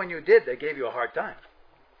 maybe when you did, they gave you a hard time.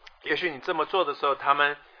 也许你这么做的时候，他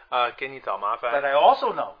们给你找麻 But 烦。 I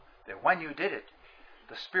also know that when you did it,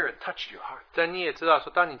 the Spirit touched your heart. 但你也知道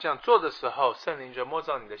说，当你这样做的时候，圣灵就摸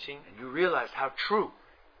着你的心， And you realized how true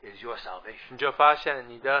is your salvation. 你就发现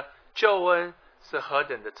你的救恩是何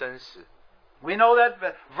等的真实。 We know that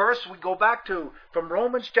verse we go back to from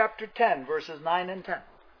Romans chapter 10, verses 9 and 10.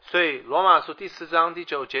 所以罗马书第4章第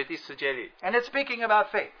9节第10节里 And it's speaking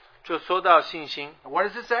about faith. 就说到信心， And what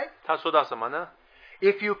does it say? 他说到什么呢？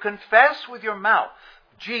 If you confess with your mouth,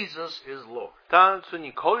 Jesus is Lord, 当是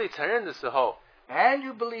你口里承认的时候， and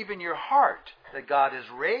you believe in your heart that God has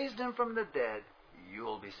raised him from the dead, you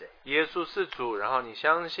will be saved. 耶稣是主，然后你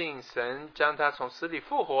相信神将他从死里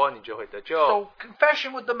复活，你就会得救。 So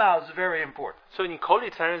confession with the mouth is very important. 所以你口里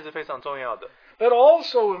承认是非常重要的， But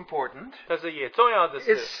also important 但是也重要的 is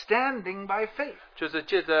是， standing by faith. 就是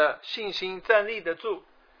借着信心站立得住，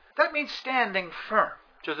 That means standing firm.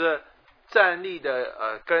 就是站立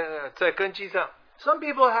的在根基上。 Some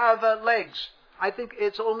people have legs. I think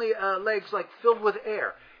it's only legs like filled with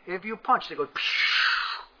air. If you punch, they go.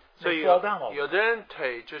 所 They 以 fall down all. 有的人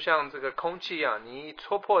腿就像这个空气一样，你一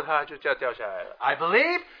戳破它就掉下来了。 I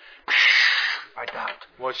believe. I doubt.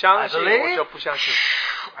 我相信， I believe. 我就不相信；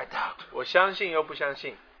 I doubt. 我相信又不相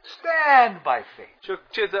信， Stand by faith. 就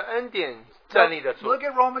借着恩典站立得住。 Look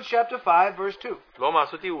at Romans chapter 5, verse 2. 罗马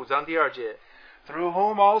书第5章第2节， Through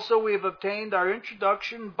whom also we have obtained our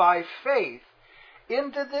introduction by faith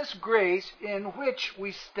into this grace in which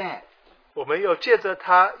we stand. 我们又借着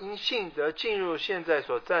他因信得进入现在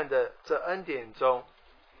所站的这恩典中。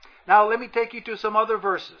 Now let me take you to some other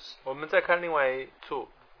verses. 我们再看另外一处，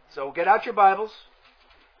 So get out your Bibles.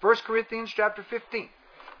 1 Corinthians chapter 15.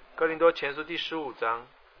 哥林多前书第15章。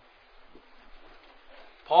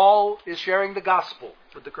 Paul is sharing the gospel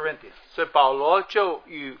with the Corinthians. 所以保罗就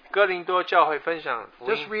与哥林多教会分享福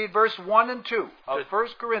Just 音， read verse 1 and 2 of 1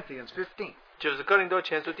 Corinthians 15. 就是哥林多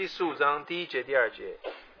前书第15章第1节、第2节。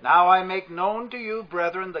 Now I make known to you,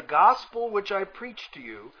 brethren, the gospel which I preached to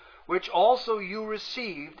you, which also you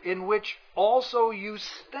received, in which also you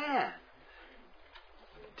stand.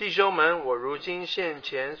 弟兄们，我如今现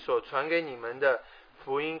前所传给你们的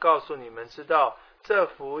福音，告诉你们知道，这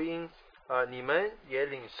福音你们也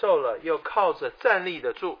领受了，又靠着站立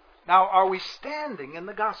得住。 Now, are we standing in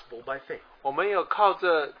the gospel by faith? 我们有靠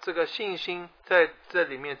着这个信心在这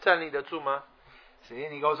里面站立得住吗？ See,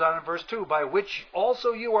 and he goes on in verse 2, by which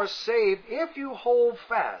also you are saved, if you hold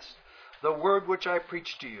fast the word which I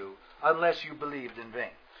preached to you, unless you believed in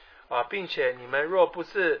vain. 并且你们若不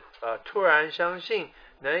是突然相信，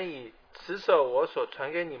能以持守我所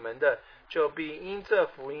传给你们的，就必因这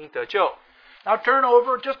福音得救。 Now turn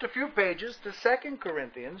over just a few pages to 2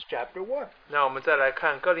 Corinthians chapter 1, 那我们再来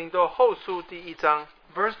看哥林多后书第1章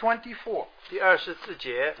verse 24, 第24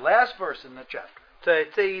节， last verse in the chapter. 在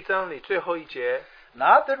这一章里最后一节。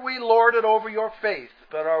 Not that we lord it over your faith,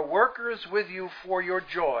 but are workers with you for your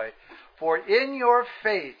joy, for in your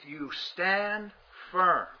faith you stand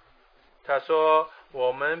firm. 他说：“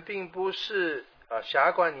我们并不是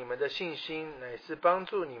辖管你们的信心，乃是帮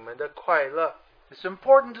助你们的快乐。 It's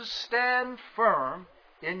important to stand firm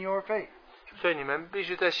in your faith. 所以你们必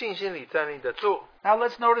须在信心里站立得住。” Now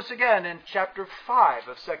let's notice again in chapter 5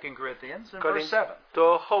 of 2 Corinthians in 哥林 verse 7.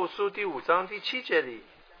 多后书第5章第7节里，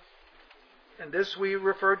 And this we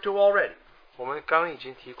referred to already. 我们刚已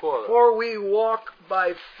经提过了。 For we walk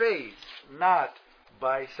by faith, not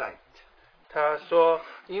by sight. 他说：“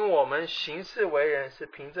因我们行事为人是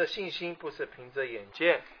凭着信心，不是凭着眼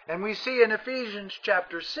见。” And we see in Ephesians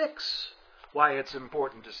chapter 6 why it's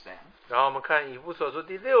important to stand. 然后我们看以弗所书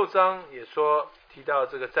第6章也说提到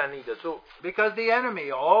这个站立得住， Because the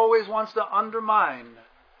enemy always wants to undermine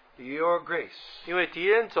your grace. 因为敌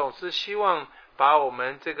人总是希望把我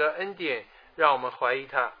们这个恩典让我们怀疑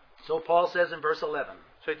他。 So Paul says in verse 11,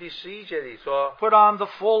 所以第11节里说， Put on the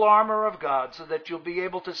full armor of God so that you'll be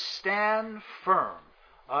able to stand firm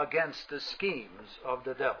against the schemes of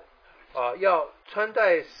the devil. 要穿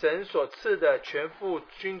戴神所赐的全副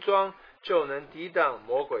军装，就能抵挡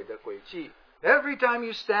魔鬼的诡计。 Every time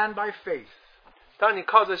you stand by faith, 当你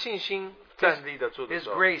靠着信心站立得住的 His 时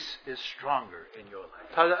候， grace is stronger in your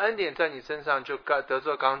life. 他的恩典在你身上就得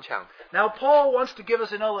着刚强。 Now, Paul wants to give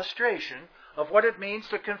us an illustration of what it means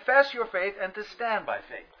to confess your faith and to stand by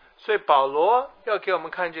faith. 所以保罗要给我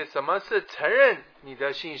们看见什么是承认你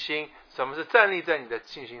的信心，什么是站立在你的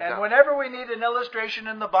信心 And 上。 whenever we need an illustration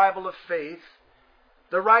in the Bible of faith,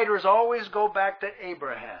 the writers always go back to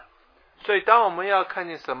Abraham. 所以当我们要看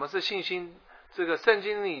见什么是信心，这个圣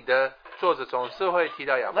经里的作者总是会提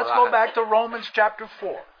到亚伯 Let's 拉 go 罕。 back to Romans chapter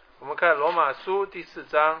 4. 我们看罗马书第4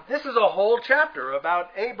章， This is a whole chapter about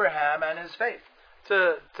Abraham and his faith.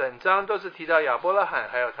 这整章都是提到亚伯拉罕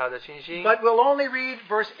还有他的信心。 But we'll only read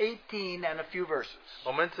verse 18 and a few verses.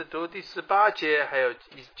 我们只读第18节还有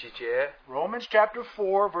几节。 Romans chapter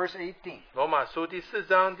 4, verse 18. 罗马书第4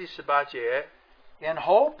章第18节。 In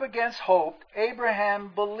hope against hope,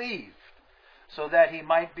 Abraham believed, so that he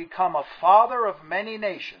might become a father of many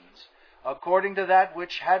nations, according to that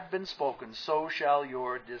which had been spoken, so shall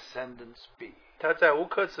your descendants be. 他在无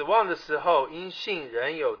可指望的时候，因信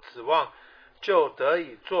仍有指望，就得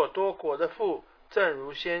以做多国的父，正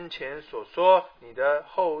如先前所说，你的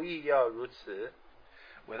后裔要如此。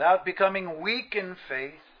 Without becoming weak in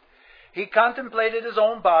faith, he contemplated his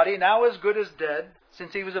own body, now as good as dead,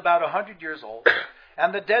 since he was about 100 years old,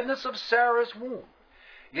 and the deadness of Sarah's womb.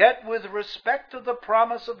 Yet with respect to the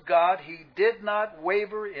promise of God, he did not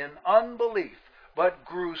waver in unbelief, but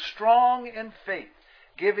grew strong in faith,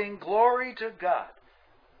 giving glory to God.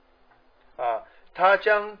 他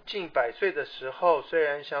将近100岁的时候，虽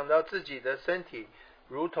然想到自己的身体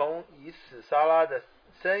如同已死撒拉的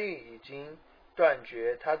生育已经断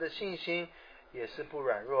绝，他的信心也是不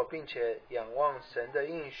软弱，并且仰望神的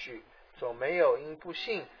应许，总没有因不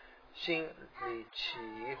信心里起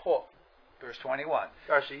疑惑。 Verse 21.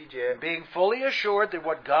 21节， Being fully assured that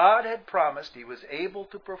what God had promised he was able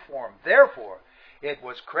to perform. Therefore, it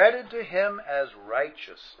was credited to him as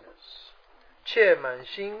righteousness. 且满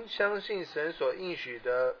心相信神所应许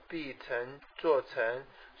的必成做成，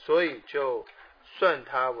所以就算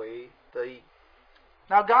他为得义。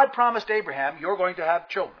 Now, God promised Abraham, you're going to have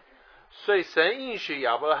children. 所以神应许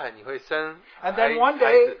亚伯拉罕你会生 And 孩 then one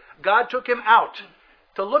孩 day, 子。 God took him out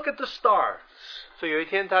to look at the stars. 所以有一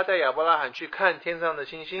天他带亚伯拉罕去看天上的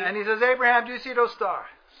星星。 And he says, Abraham, do you see those stars?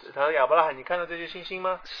 他说亚伯拉罕，你看到这些星星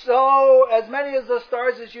吗？ So, as many as the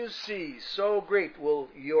stars as you see, so great will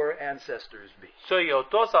your ancestors be. 所以有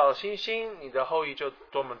多少星星，你的后裔就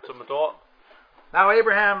这么多。 Now,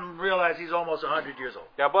 Abraham realized he's almost 100 years old.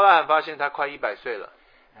 亚伯拉罕发现他快100岁了，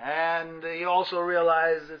 And he also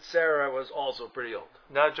realized that Sarah was also pretty old.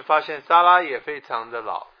 然后就发现撒拉也非常的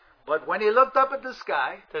老。 But when he looked up at the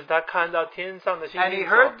sky 但是他看到天上的星 and he 星的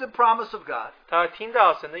时候 heard the promise of God, 他听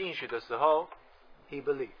到神的应许的时候， he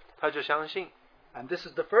believed. 他就相信。 And this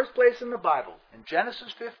is the first place in the Bible, in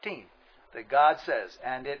Genesis 15, that God says,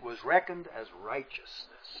 and it was reckoned as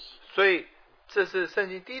righteousness. 所以这是圣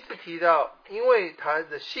经第一次提到，因为他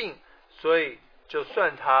的信，所以就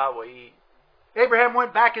算他为义。 Abraham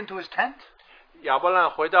went back into his tent. 亚伯拉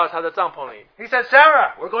罕回到他的帐篷里， He said,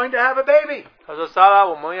 Sarah, we're going to have a baby. 他说：“撒拉，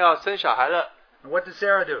我们要生小孩了。 And what did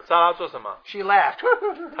Sarah do? ”撒拉做什么？ She laughed.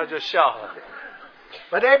 他就笑了。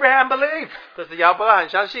 But Abraham believed. 但是亚伯拉罕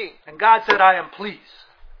相信， And God said, I am pleased.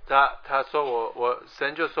 他说我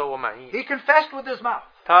神就说我满意。 He confessed with his mouth.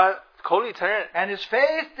 他口里承认， And his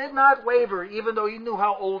faith did not waver, even though he knew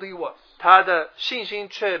how old he was. 他的信心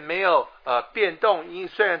却没有变动，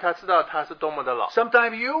虽然他知道他是多么的老。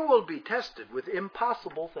 Sometime you will be tested with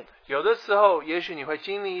impossible things. 有的时候，也许你会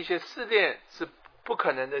经历一些试炼，是不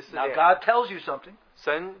可能的试 Now 炼。 God tells you something,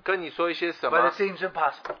 神跟你说一些什 but 么 it，seems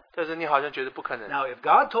impossible. 但是你好像觉得不可能。 Now if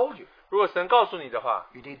God told you, 如果神告诉你的话，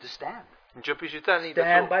 you need to stand. 你就必须站立得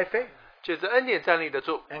Stand 住， by faith. 借着恩典站立得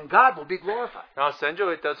住， And God will be glorified. 然后神就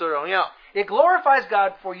会得着荣耀。 It glorifies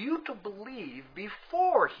God for you to believe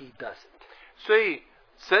before he does it. 所以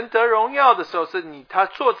神得荣耀的时候，是他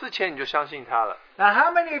做之前你就相信他了。 Now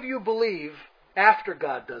how many of you believe after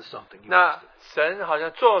God does something? You 那 asked it. 神好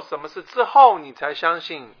像做什么事之后，你才相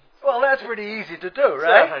信， Well, that's pretty easy to do, 这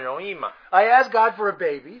right? 很容易嘛。 I asked God for a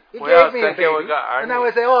baby. He 我要 gave me a 神给我 baby. 一个儿 And I 女。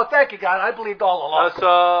 would say, oh, thank you, God. I believed all 他 along.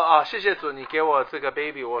 说谢谢主，你给我这个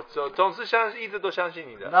baby， 我总是一直都相信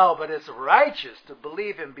你的。 No, but it's righteous to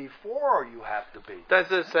believe him before you have to be. 但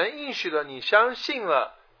是神应许了，你相信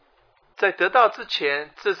了在得到之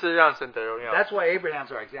前，这是让神得荣耀。 That's why Abraham's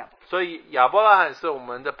our example. 所以亚伯拉罕是我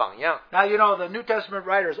们的榜样。 Now, you know, the New Testament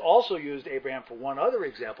writers also used Abraham for one other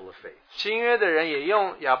example of faith. 新约的人也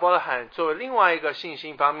用亚伯拉罕作为另外一个信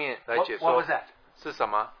心方面来 What, 解 what 说 was that? 是什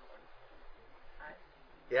么。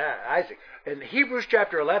 Yeah, Isaac. In Hebrews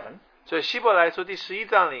chapter 11, 所以希伯来书第11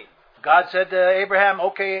章里， God said to Abraham,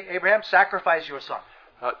 okay, Abraham, sacrifice your son.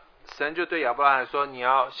 神就对亚伯拉罕说：“你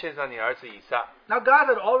要献上你儿子以撒。” Now, God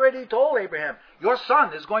had already told Abraham, your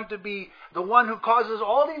son is going to be the one who causes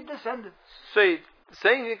all these descendants. 所以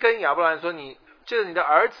神已经跟亚伯拉罕说：“你借着你的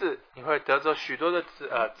儿子，你会得着许多的子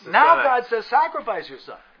孙 Now 来。 God says, sacrifice your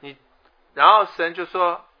son. 然后神就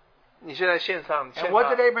说：“你现在献上。” And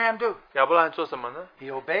what did Abraham do? 亚伯拉罕做什么呢？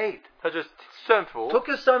 He obeyed. 他就顺服， Took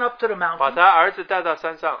his son up to the 把 mountain. 他儿子带到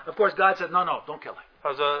山上。 Of course, God said, no, don't kill him.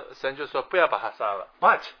 他说：“神就说不要把他杀了。”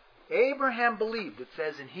 But Abraham believed, it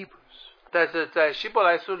says in Hebrews, 但是在希伯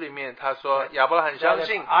来书里面，他说亚伯拉罕 that 相 if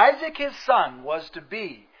信， Isaac his son was to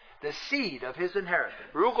be the seed of his inheritance,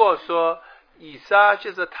 如果说以撒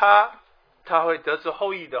借着他会得知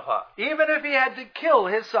后裔的话， even if he had to kill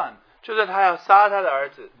his son, 就算他要杀他的儿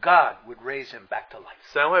子， God would raise him back to life.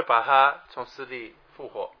 神会把他从死里复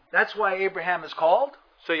活。 That's why Abraham is called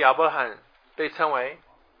所以亚伯拉罕被称为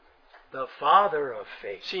the father of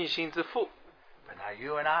faith. 信心之父。 But now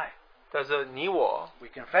you and I, 但是你我， we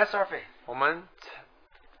confess our faith. 我们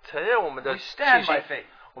承认我们 We 的信 stand 心 by，faith.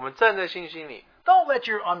 我们站在信心里， Don't let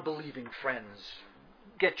your unbelieving friends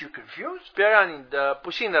get you confused. 不要让你的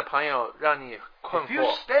不信的朋友让你困 If you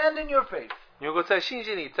惑。 stand in your faith, 你如果在信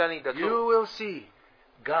心里站立得 you 住， will see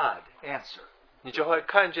God answer. 你就会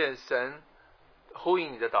看见神呼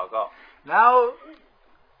应你的祷告。 Now,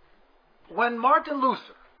 when Martin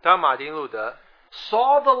Luther 当马丁路德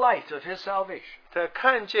saw the light of his salvation, 在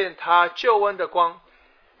看见他救恩的光，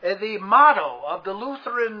 the motto of the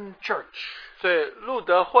Lutheran Church, 所以路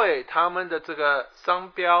德会他们的这个商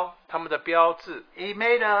标，他们的标志， he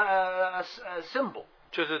made a symbol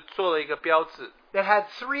就是做了一个标志， that had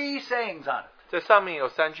 3 sayings on it. 这上面有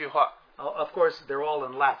3句话， Of course, they're all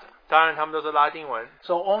in Latin, 当然他们都是拉丁文，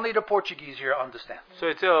 so only the Portuguese here understand. 所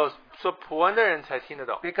以只有说普文的人才听得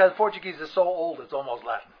懂。 Because Portuguese is so old, it's almost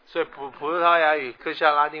Latin. 所以葡萄牙语更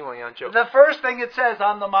像拉丁文一样久。 The first thing it says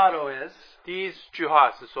on the motto is, 第一句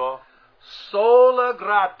话是说 Sola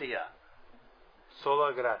gratia,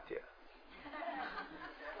 sola gratia，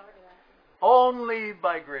 only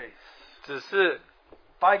by grace. 只是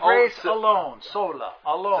By grace so- alone, sola, 只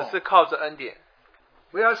alone. 是靠着恩典，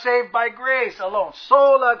 We are saved by grace alone,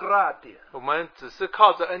 sola gratia. 我们只是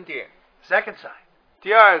靠着恩典。 Second sign,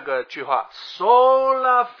 第二个句话，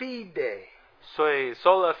 sola fide, 所以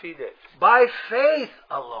sola fide， by faith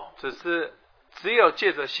alone. 只有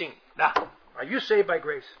借着信。 Now, are you saved by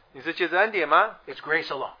grace? 你是借着恩典吗？ It's grace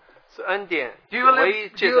alone. 是恩典， Do you 唯一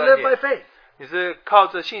live, do 借 you 着恩 live by 典。 faith? 你是靠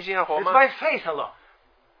着信心而活 It's 吗？ by faith alone.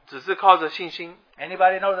 只是靠着信心。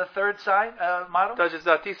 Anybody know the third sign, motto? 大家知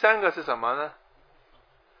道第三个是什么呢？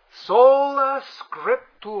 Sola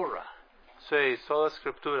scriptura, 所以 sola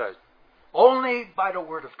scriptura， only by the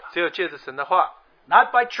word of God. 只有借着神的话，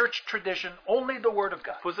 Not by church tradition, only the word of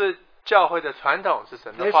God. 不是教会的传统，是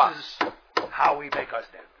神的 This 话。 is how we make our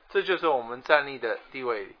stand. 这就是我们站立的地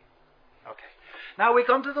位。 Okay. Now we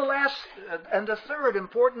come to the last and the third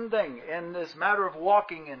important thing in this matter of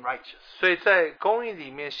walking in righteousness. 所以在公义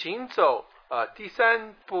里面行走，第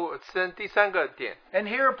三个点。 And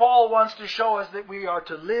here Paul wants to show us that we are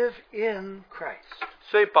to live in Christ.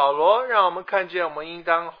 所以保罗让我们看见，我们应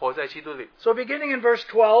当活在基督里。 So beginning in verse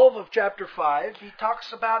 12 of chapter 5, he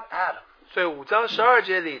talks about Adam. 所以5章12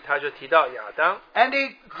节里，他就提到亚当， And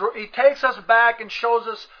he takes us back and shows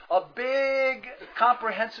us a big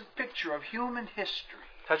comprehensive picture of human history.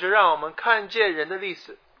 他就让我们看见人的历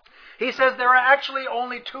史。 He says there are actually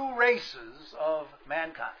only 2 races of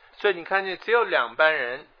mankind. 所以你看见只有2班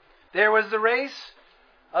人， There was the race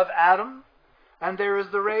of Adam, and there is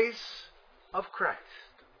the race of Christ.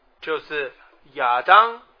 就是亚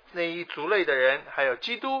当那一族类的人，还有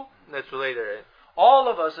基督那族类的人。 All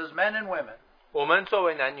of us as men and women 我们作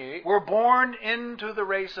为男女， were born into the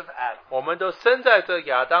race of Adam. 我们都生在这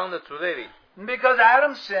亚当的族类里。 And because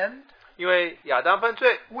Adam sinned, 因为亚当犯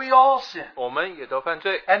罪， we all sinned. 我们也都犯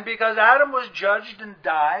罪。 And because Adam was judged and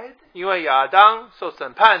died, 因为亚当受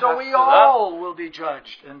审判， so 他 we 死了， all will be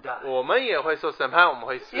judged and die. 我们也会受审判，我们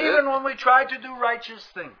会死。 Even when we try to do righteous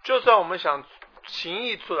things, 就算我们想行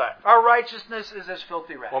义出来， our righteousness is as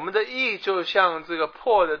filthy 我 rags. 们的义就像这个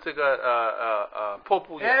破的这个破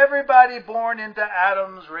布一样。 Everybody born into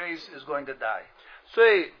Adam's race is going to die. 所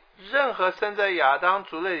以任何生在亚当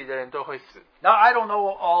族类里的人都会死。 Now, I don't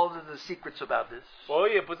know all of the secrets about this. 我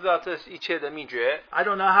也不知道这一切的秘诀， I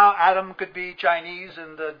don't know how Adam could be Chinese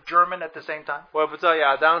and German at the same time. 我也不知道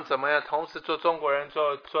亚当怎么样同时做中国人，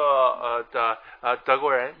做德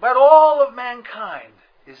国人。 But all of mankind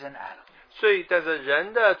is in Adam. 所以，但是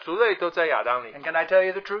人的族类都在亚当里。 And can I tell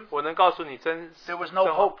you the truth? 我能告诉你真 There was no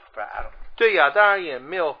真话 hope for Adam. 对亚当而言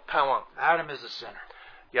没有盼望。 Adam is a sinner.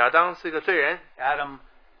 亚当是一个罪人，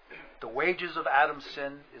 The wages of Adam's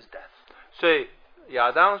sin is death. 所以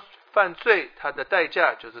亚当犯罪，他的代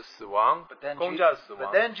价就是死亡 But then, 公价死 but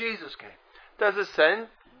亡。 then Jesus came. 但是神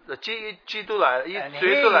的基督来了， And 主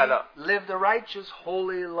耶稣来了， he lived a righteous,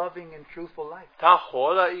 holy, loving, and truthful life. 他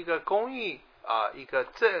活了一个公义一个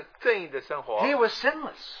正义的生活， He was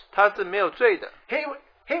sinless. 他是没有罪的，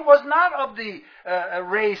 He was not of the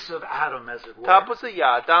race of Adam, as it 他 were. 不是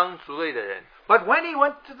亚当族类的人。 But when he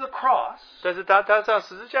went to the cross, 但是他上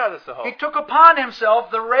十字架的时候 he，took upon himself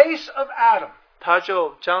the race of Adam. 他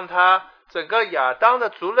就将他整个亚当的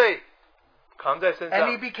族类扛在身 And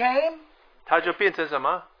he 上， became 他就变成什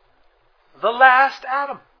么？ the last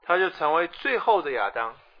Adam. 他就成为最后的亚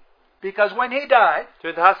当。 Because when he died, 所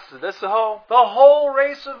以他死的时候， the whole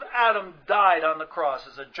race of Adam died on the cross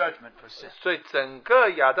as a judgment for sin. 所以整个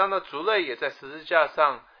亚当的族类也在十字架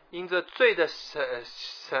上因着罪的审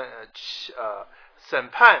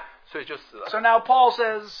判，所以就死了。 So now Paul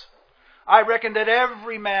says, I reckon that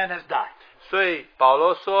every man has died. 所以保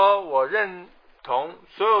罗说：“我认同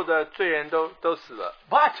所有的罪人都死了，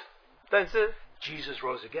 But 但是 Jesus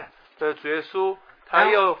rose again. 这主耶稣他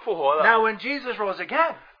又复活了。 Now when Jesus rose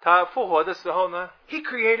again, 他复活的时候呢， he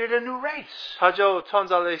created a new race. 他就创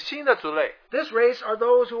造了新的族类。 This race are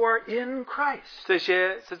those who are in Christ. 这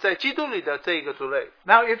些是在基督里的这一个族类。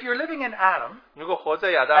 Now if you're living in Adam 如果活在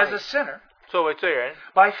亚当 as 里 a，sinner, 作为罪人，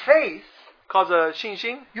 by faith, 靠着信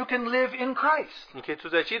心， you can live in Christ. 你可以住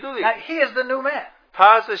在基督里。 Now he is the new man,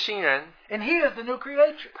 他是新人， and he is the new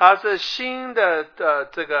creature. 他是新的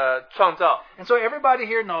这个创造。 And so everybody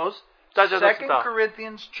here knows 大家都知 2 道，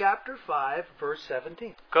 Corinthians chapter 5, verse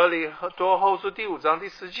 17. 哥林多后书第5章第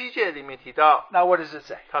17节里面提到， Now what does it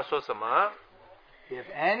say? 他说什么？ If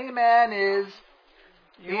any man is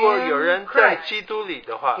如果有 in 人在 Christ, 基督里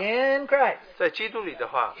的话， in Christ, 在基督里的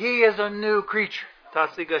话， he is a new creature. 他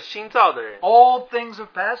是一个新造的人， All things have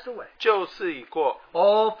passed away. 旧事已过，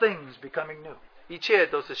 All things becoming new. 一切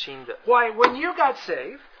都是新的。 Why, when you got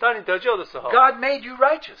saved, 当你得救的时候， God made you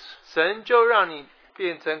righteous. 神就让你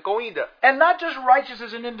变成公义的。 And not just righteous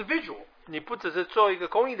as an individual. 你不只是做一个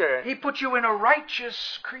公义的人， He put you in a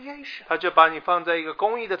righteous creation. 他就把你放在一个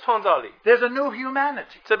公义的创造里。 There's a new humanity.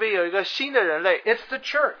 这边有一个新的人类， It's the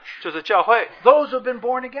church. 就是教会， Those who've been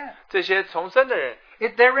born again. 这些重生的人，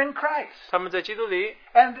 They're in Christ. 他们在基督里，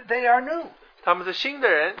 And they are new. 他们是新的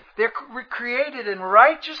人， They're created in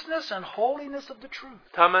righteousness and holiness of the truth.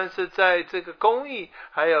 他们是在这个公义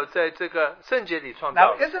还有在这个圣洁里创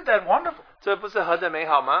Now, 造的。 isn't that wonderful? 这不是何等美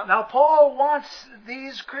好吗？ Now, Paul wants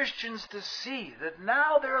these Christians to see that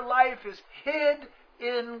now their life is hid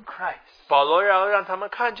in Christ. 保罗要让他们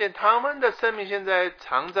看见他们的生命现在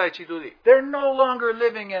藏在基督里， They're no longer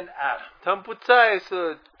living in Adam. 他们不再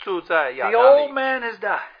是住在亚 The 当 old 里， man has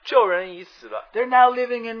died. 旧人已死了， They're now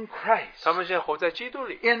living in Christ, 他们现在活在基督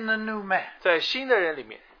里， in the new man. 在新的人里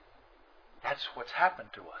面， That's what's happened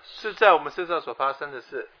to us. 是在我们身上所发生的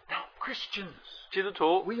事。 Now, Christians, 基督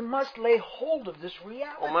徒， we must lay hold of this 我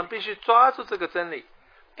reality. 们必须抓住这个真理。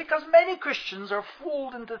 Because many Christians are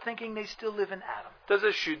fooled into thinking they still live in Adam. 但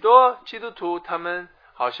是许多基督徒他们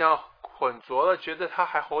好像混浊了，觉得他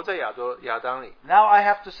还活在亚当里。 Now, I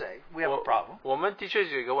have to say, we have a problem. 我们的确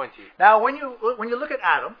有一个问题。 Now, when you look at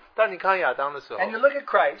Adam 当你看亚当的时候， and you look at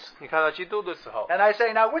Christ, 你看到基督的时候， and I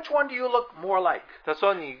say, now, which one do you look more like? 他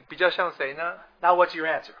说你比较像谁呢？ Now, what's your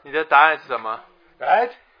answer? 你的答案是什么？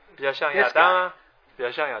 Right? 比较像亚当啊，比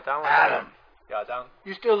较像亚当啊。 Adam. 亚当，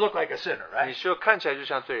 You still look like a sinner, 你 right? 就看起来就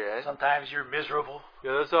像罪人。 Sometimes you're miserable.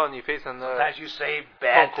 有的时候你非常的 Sometimes you say 痛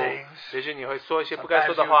bad 苦 things.，也许你会说一些不该 Sometimes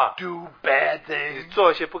说的 you 话， do bad 你 things. 做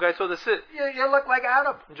一些不该做的事， You look like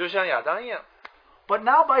Adam. 你就像亚当一样。 But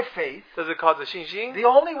now by faith, 这是靠着信心， the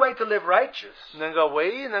only way to live righteous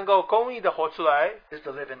唯一能够公义的活出来， is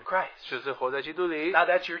to live in Christ. 就是活在基督里。 Now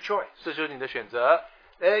that's your choice. 这就是你的选择。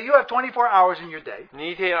 You have 24 hours in your day.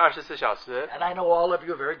 你一天有24小时， And I know all of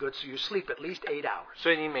you are very good, so you sleep at least 8 hours.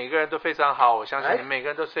 所以你每个人都非常好。我相信 Right? 你每个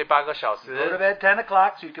人都睡8个小 Go to 时。 bed 10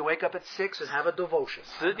 o'clock so you can wake up at 6 and have a devotion.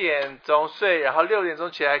 10点钟睡，然后6点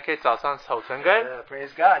钟起来，可以早上守晨更。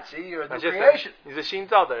 Praise God. See, you're a 感 new 谢 creation. 神，你是新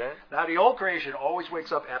造的人。 Now the old creation always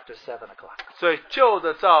wakes up after 7 o'clock. 所以旧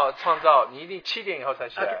的创造，你一定7点以后才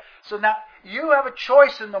起 Okay. 来。 So now, You have a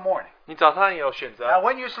choice in the morning. 你早上有选择， Now,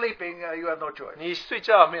 when you're sleeping, you have no choice. 你睡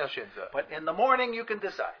觉没有选择， But in the morning, you can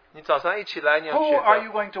decide. 你早上一起来你要 Who 选 are 择，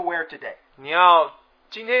 you going to wear today? 你要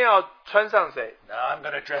今天要穿上谁？ Now, I'm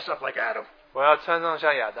going to dress up like Adam. 我要穿上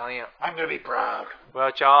像亚当一样， I'm going to be proud. 我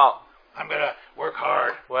要骄傲， I'm going to work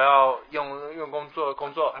hard. 我要用工作，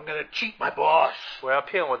 I'm going to cheat my boss. 我要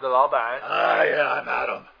骗我的老板， Yeah, I'm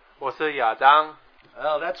Adam. 我是亚当。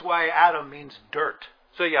 Well, that's why Adam means dirt.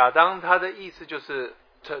 所以亚当他的意思就是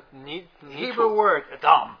泥 Hebrew 土， word,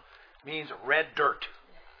 Adam, means red dirt.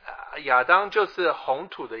 亚当就是红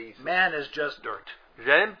土的意思， Man is just dirt.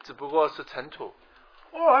 人只不过是尘土。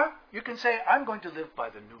 Or you can say, I'm going to live by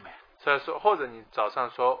the new man. 所以说，或者你早上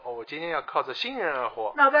说，我今天要靠着新人而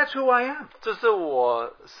活， Now, that's who I am. 这是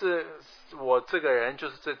我这个人就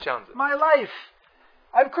是这样子。 My life,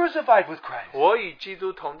 I'm crucified with Christ. 我与基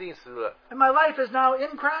督同定死了， And my life is now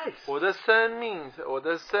in Christ. 我的生命，我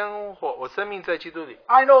的生活，我生命在基督里。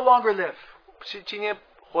 I no longer live. 今天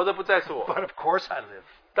活的不再是我， But of course I live.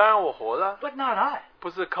 当然我活了， But not I. 不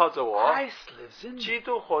是靠着我， Christ lives in me. 基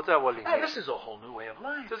督活在我里 Hey, 面。 this is a whole new way of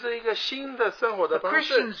life. 这是一个新的生活的 But 方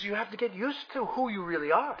式。 Christians, you have to get used to who you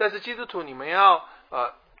really are. 但是基督徒，你们要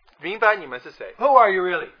明白你们是谁， Who are you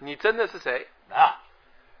really? 你真的是谁？ Now,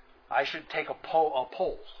 I should take a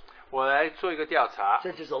poll. 我来做一个调查，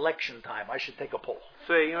 Since it's election time, I should take a poll.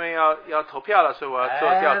 所以因为要投票了，所以我要做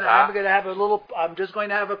调 And 查 I'm。going to have I'm just going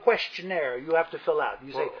to have a questionnaire you have to fill out.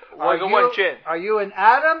 You say, 我有个问卷， are you in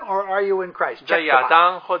Adam or are you in Christ? 在 Check the 亚 box.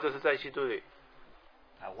 当或者是在基督里，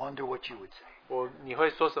 I wonder what you would say. 你会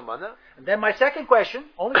说什么呢？ And then my second question,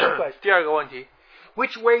 only one question. 第二个问题，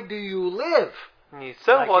 Which way do you live? 你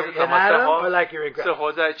生 Like 活 you're 是 in 怎么生 Adam or 活？ like you're in 是 Christ?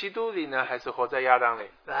 活在基督里呢，还是活在亚当里？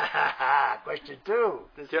 Question 2.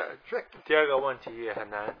 This is a trick. 第二个问题也很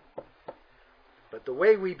难。 But the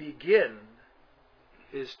way we begin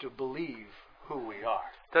is to believe who we are.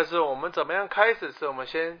 但是我们怎么样开始？是我们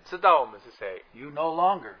先知道我们是谁。 You no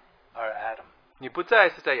longer are Adam, 你不再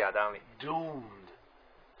是在亚当里， doomed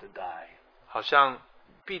to die. 好像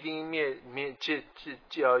必定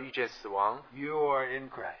就要遇见死亡。 You are in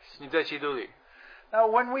Christ. 你在基督里。 Now,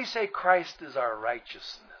 when we say Christ is our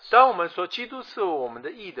righteousness, 当我们说基督是我们的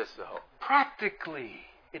义的时候， practically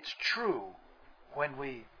it's true when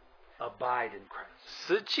we abide in Christ.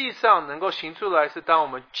 实际上能够行出来是当我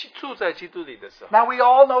们住在基督里的时候。 Now, we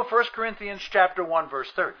all know 1 Corinthians chapter 1,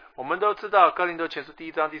 verse 30. 我们都知道哥林多前书第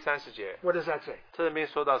1章第30节， What does that say? 这里面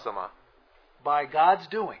说到什么？ By God's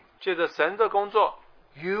doing, 借着神的工作，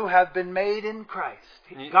 you have been made in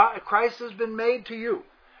Christ. Christ has been made to you.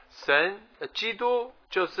 基督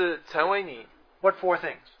就是成为你 What four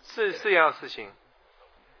things? 四样事情：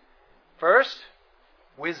 First,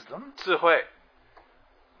 wisdom, 智慧、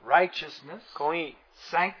 righteousness, 公义、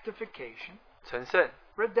 sanctification, 成圣、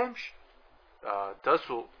 redemption. 得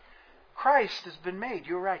赎。 Christ has been made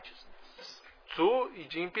your righteousness. 主已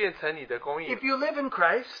经变成你的公义 If。you live in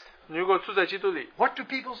Christ, 如果住在基督里， what do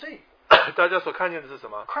people see? 大家所看见的是什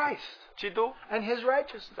么？ Christ 基督， and His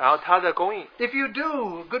righteousness. 然后他的公义。 If you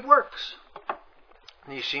do good works,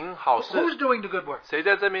 你行好 who's 事， doing the good works? 谁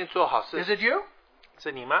在这边做好 Is 事？ it you?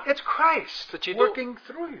 是你吗？ It's Christ 是基督 working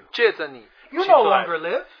through you. 借着你 You 行 no 出来 longer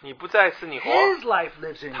live. 你不再是你活， His life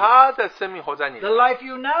lives in you. 他的生命活在你里 The。life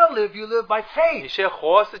you now live, you live by 你 faith 现在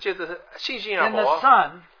活是借着信心而 in the 活，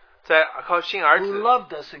 Son 在靠信儿 who 子 loved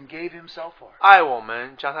us and gave Himself for us. 爱我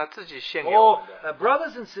们，将他自己献给我 Oh, 们的。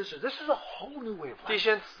 brothers and sisters, this is a whole new way of 弟 life.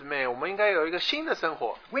 兄姊妹，我们应该有一个新的生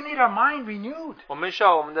活， We need our mind renewed. 我们需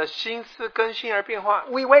要我们的心思更新而变化。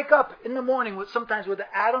 We wake up in the morning sometimes with an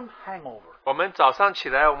Adam hangover. 我们早上起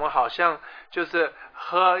来，我们好像就是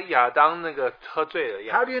喝亚当那个喝醉了一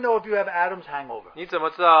样。 How do you know if you have Adam's hangover? 你怎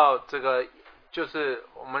么知道这个就是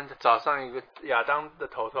我们早上有个亚当的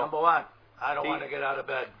头痛？ Number one, I don't want to get out of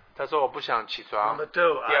bed. 他说我不想起床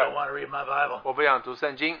Number，two, I Yeah. don't want to read my Bible. 我不想读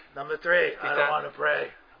圣经， Number three, I don't want to pray.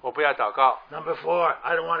 我不要祷告。 Number four,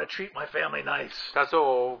 I don't want to treat my family nice. 他说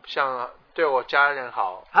我不想对我家人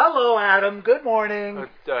好。 Hello, Adam. Good morning.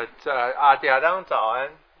 亚当早安。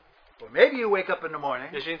 Or maybe you wake up in the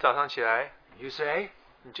morning. 也许你早上起来， You say,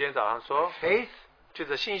 你今天早上说， faith, 借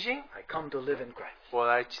着信心， I come to live in Christ. 我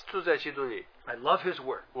来住在基督里， I love His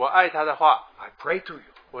word. 我爱他的话， I pray to you.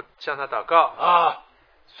 我向他祷告。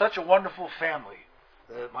 Such a wonderful family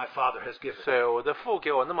that my Father has given. 所以我的父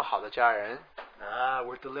给我那么好的家人，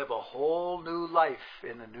 We're to live a whole new life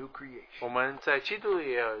in a new creation. 我们在基督里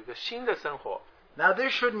也有一个新的生活。 Now,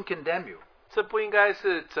 this shouldn't condemn you. 这不应该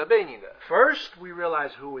是责备你的。 First, we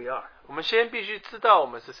realize who we are. 我们先必须知道我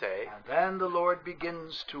们是谁， And then the Lord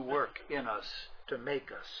begins to work in us to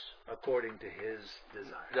make us according to His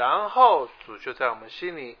desire. 然后主就在我们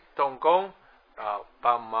心里动工，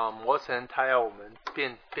把我们磨成他要我们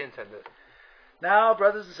变成的。Now,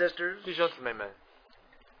 brothers and sisters, 弟兄姊妹们，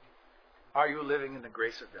 are you living in the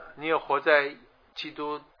grace of God? 你有活在基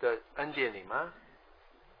督的恩典里吗？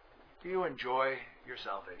 Do you enjoy your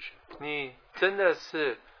salvation? 你真的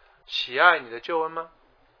是喜爱你的救恩吗？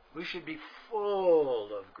 We should be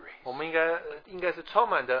full of grace, 我们应该是充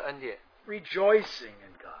满的恩典， rejoicing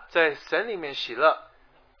in God. 在神里面喜乐。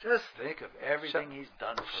 Just think of everything He's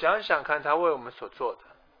done for us. 想想看他为我们所做的。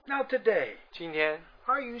 Now today, 今天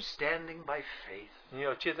are you standing by faith? 你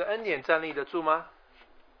有借着恩典站立得住吗？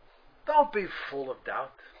 Don't be full of doubt.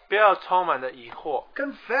 不要充满的疑惑，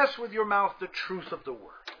 Confess with your mouth the truth of the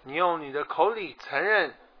word, 你用你的口里承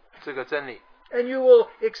认这个真理， and you will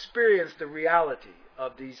experience the reality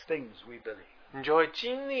of these things we believe. 你就会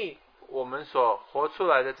经历我们所活出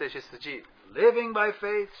来的这些实际。 Living by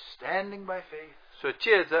faith, standing by faith. 所以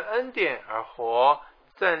借着恩典而活，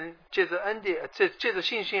借着恩典，借着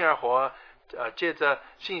信心而活，借着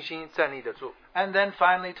信心站立得住， And then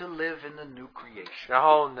finally to live in the new creation. 然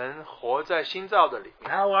后能活在新造的里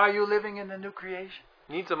面。 How are you living in the new creation?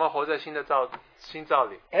 你怎么活在新造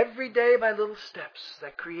里？ Every day by little steps,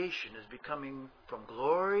 that creation is becoming from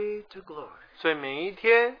glory to glory. 所以每一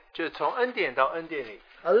天就从恩典到恩典里，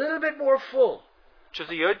 A little bit more full 就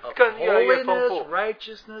是有 of 更越来越丰 holiness, 富，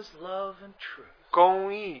 righteousness, love, and truth.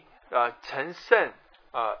 公义成圣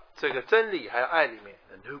这个真理还有爱里面，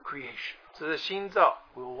 The new creation 这是新造，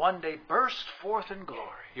 will one day burst forth in glory,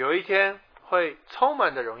 有一天会充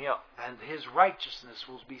满的荣耀， and His righteousness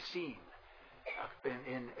will be seen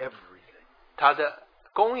in everything. 他的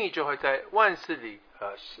公义就会在万事里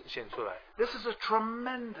显出来。 This is a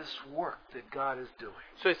tremendous work that God is doing.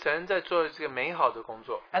 所以神在做这个美好的工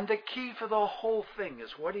作， And the key for the whole thing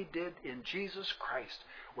is what He did in Jesus Christ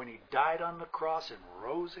when He died on the cross and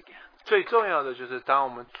rose again. 最重要的就是当我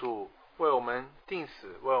们主为我们定死、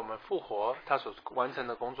为我们复活，他所完成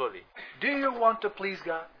的工作里， Do you want to please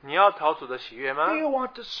God? 你要讨主的喜悦吗 Do？you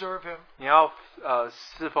want to serve Him? 你要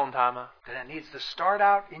侍奉他吗？ Then it needs to start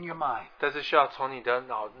out in your mind. 但是需要从你的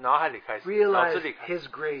脑海里开始，脑 Realize 子里开始。 His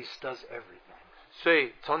grace does everything. 所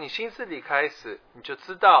以从你心思里开始，你就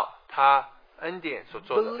知道他恩典所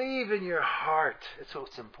做的。 Believe in your heart.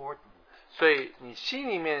 It's important. 所以你心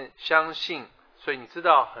里面相信，所以你知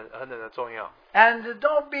道很的重要。 And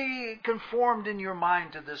don't be conformed in your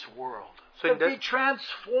mind to this world. So But that- be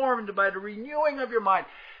transformed by the renewing of your mind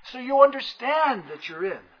so you understand that you're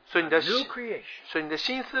in 所以 a 你的 new creation. 所以你的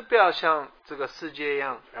心思不要像这个世界一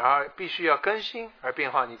样，然而必须要更新而变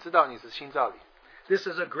化。你知道你是新造里， This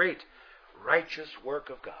is a great righteous work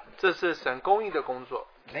of God, 这是神公义的工作，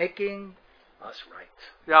 making us right.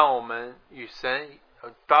 让我们与神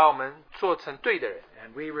把我们做成对的人。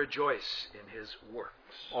 And we rejoice in His works.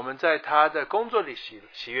 我们在他的工作里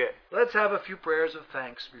喜悦。 Let's have a few prayers of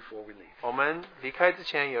thanks before we leave. 我们离开之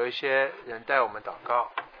前，有一些人带我们祷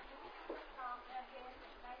告。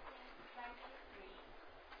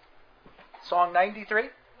 Song 93?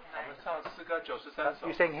 我们唱诗歌93首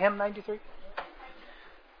You。sing hymn 93?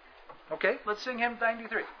 Okay, let's sing hymn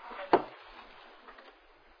 93.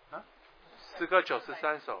 诗歌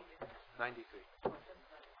93首93。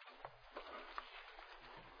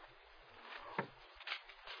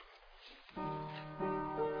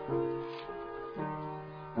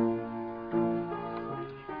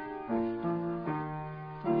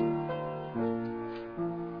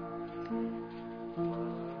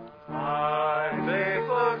My faith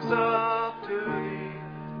looks up to Thee.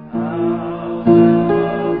 How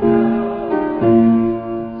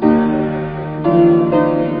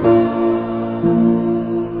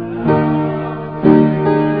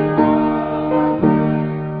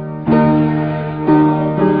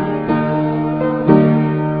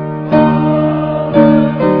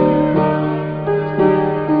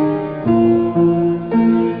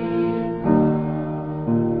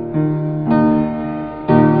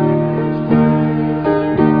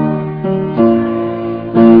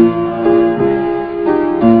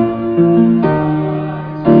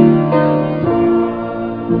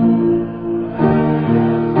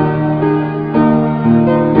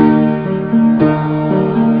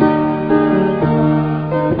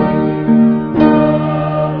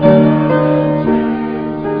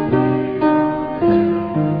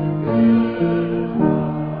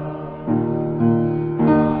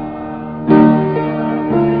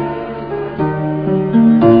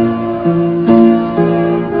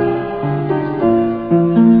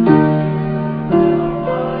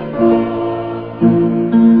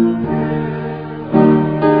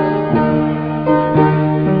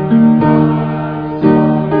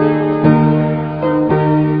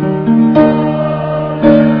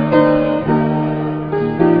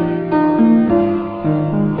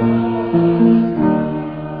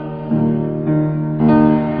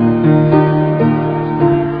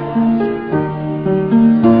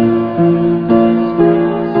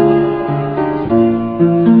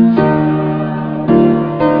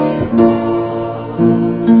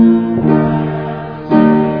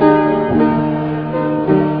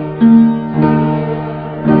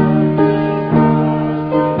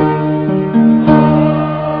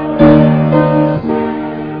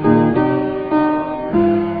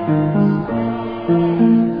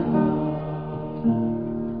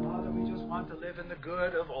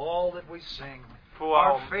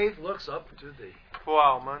to Thee. 父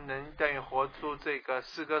啊，我们但愿活出这个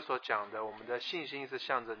诗歌所讲的，我们的信心是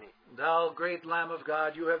向着你。Thou great Lamb of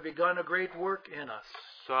God, you have begun a great work in us.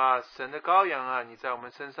 说啊，神的羔羊啊，你在我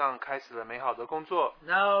们身上开始了美好的工作。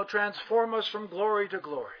Now transform us from glory to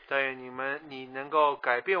glory. 但愿你能够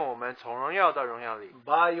改变我们，从荣耀到荣耀里。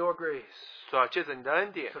By your grace. 说啊，借着你的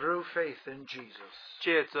恩典， Through faith in Jesus.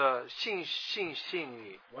 借着信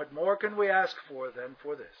你。 What more can we ask for than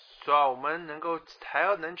for this? 说啊，我们还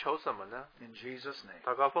要能求什么呢？ In Jesus' name.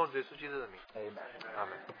 祷告奉主耶稣基督的名， Amen. 阿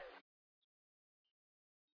门。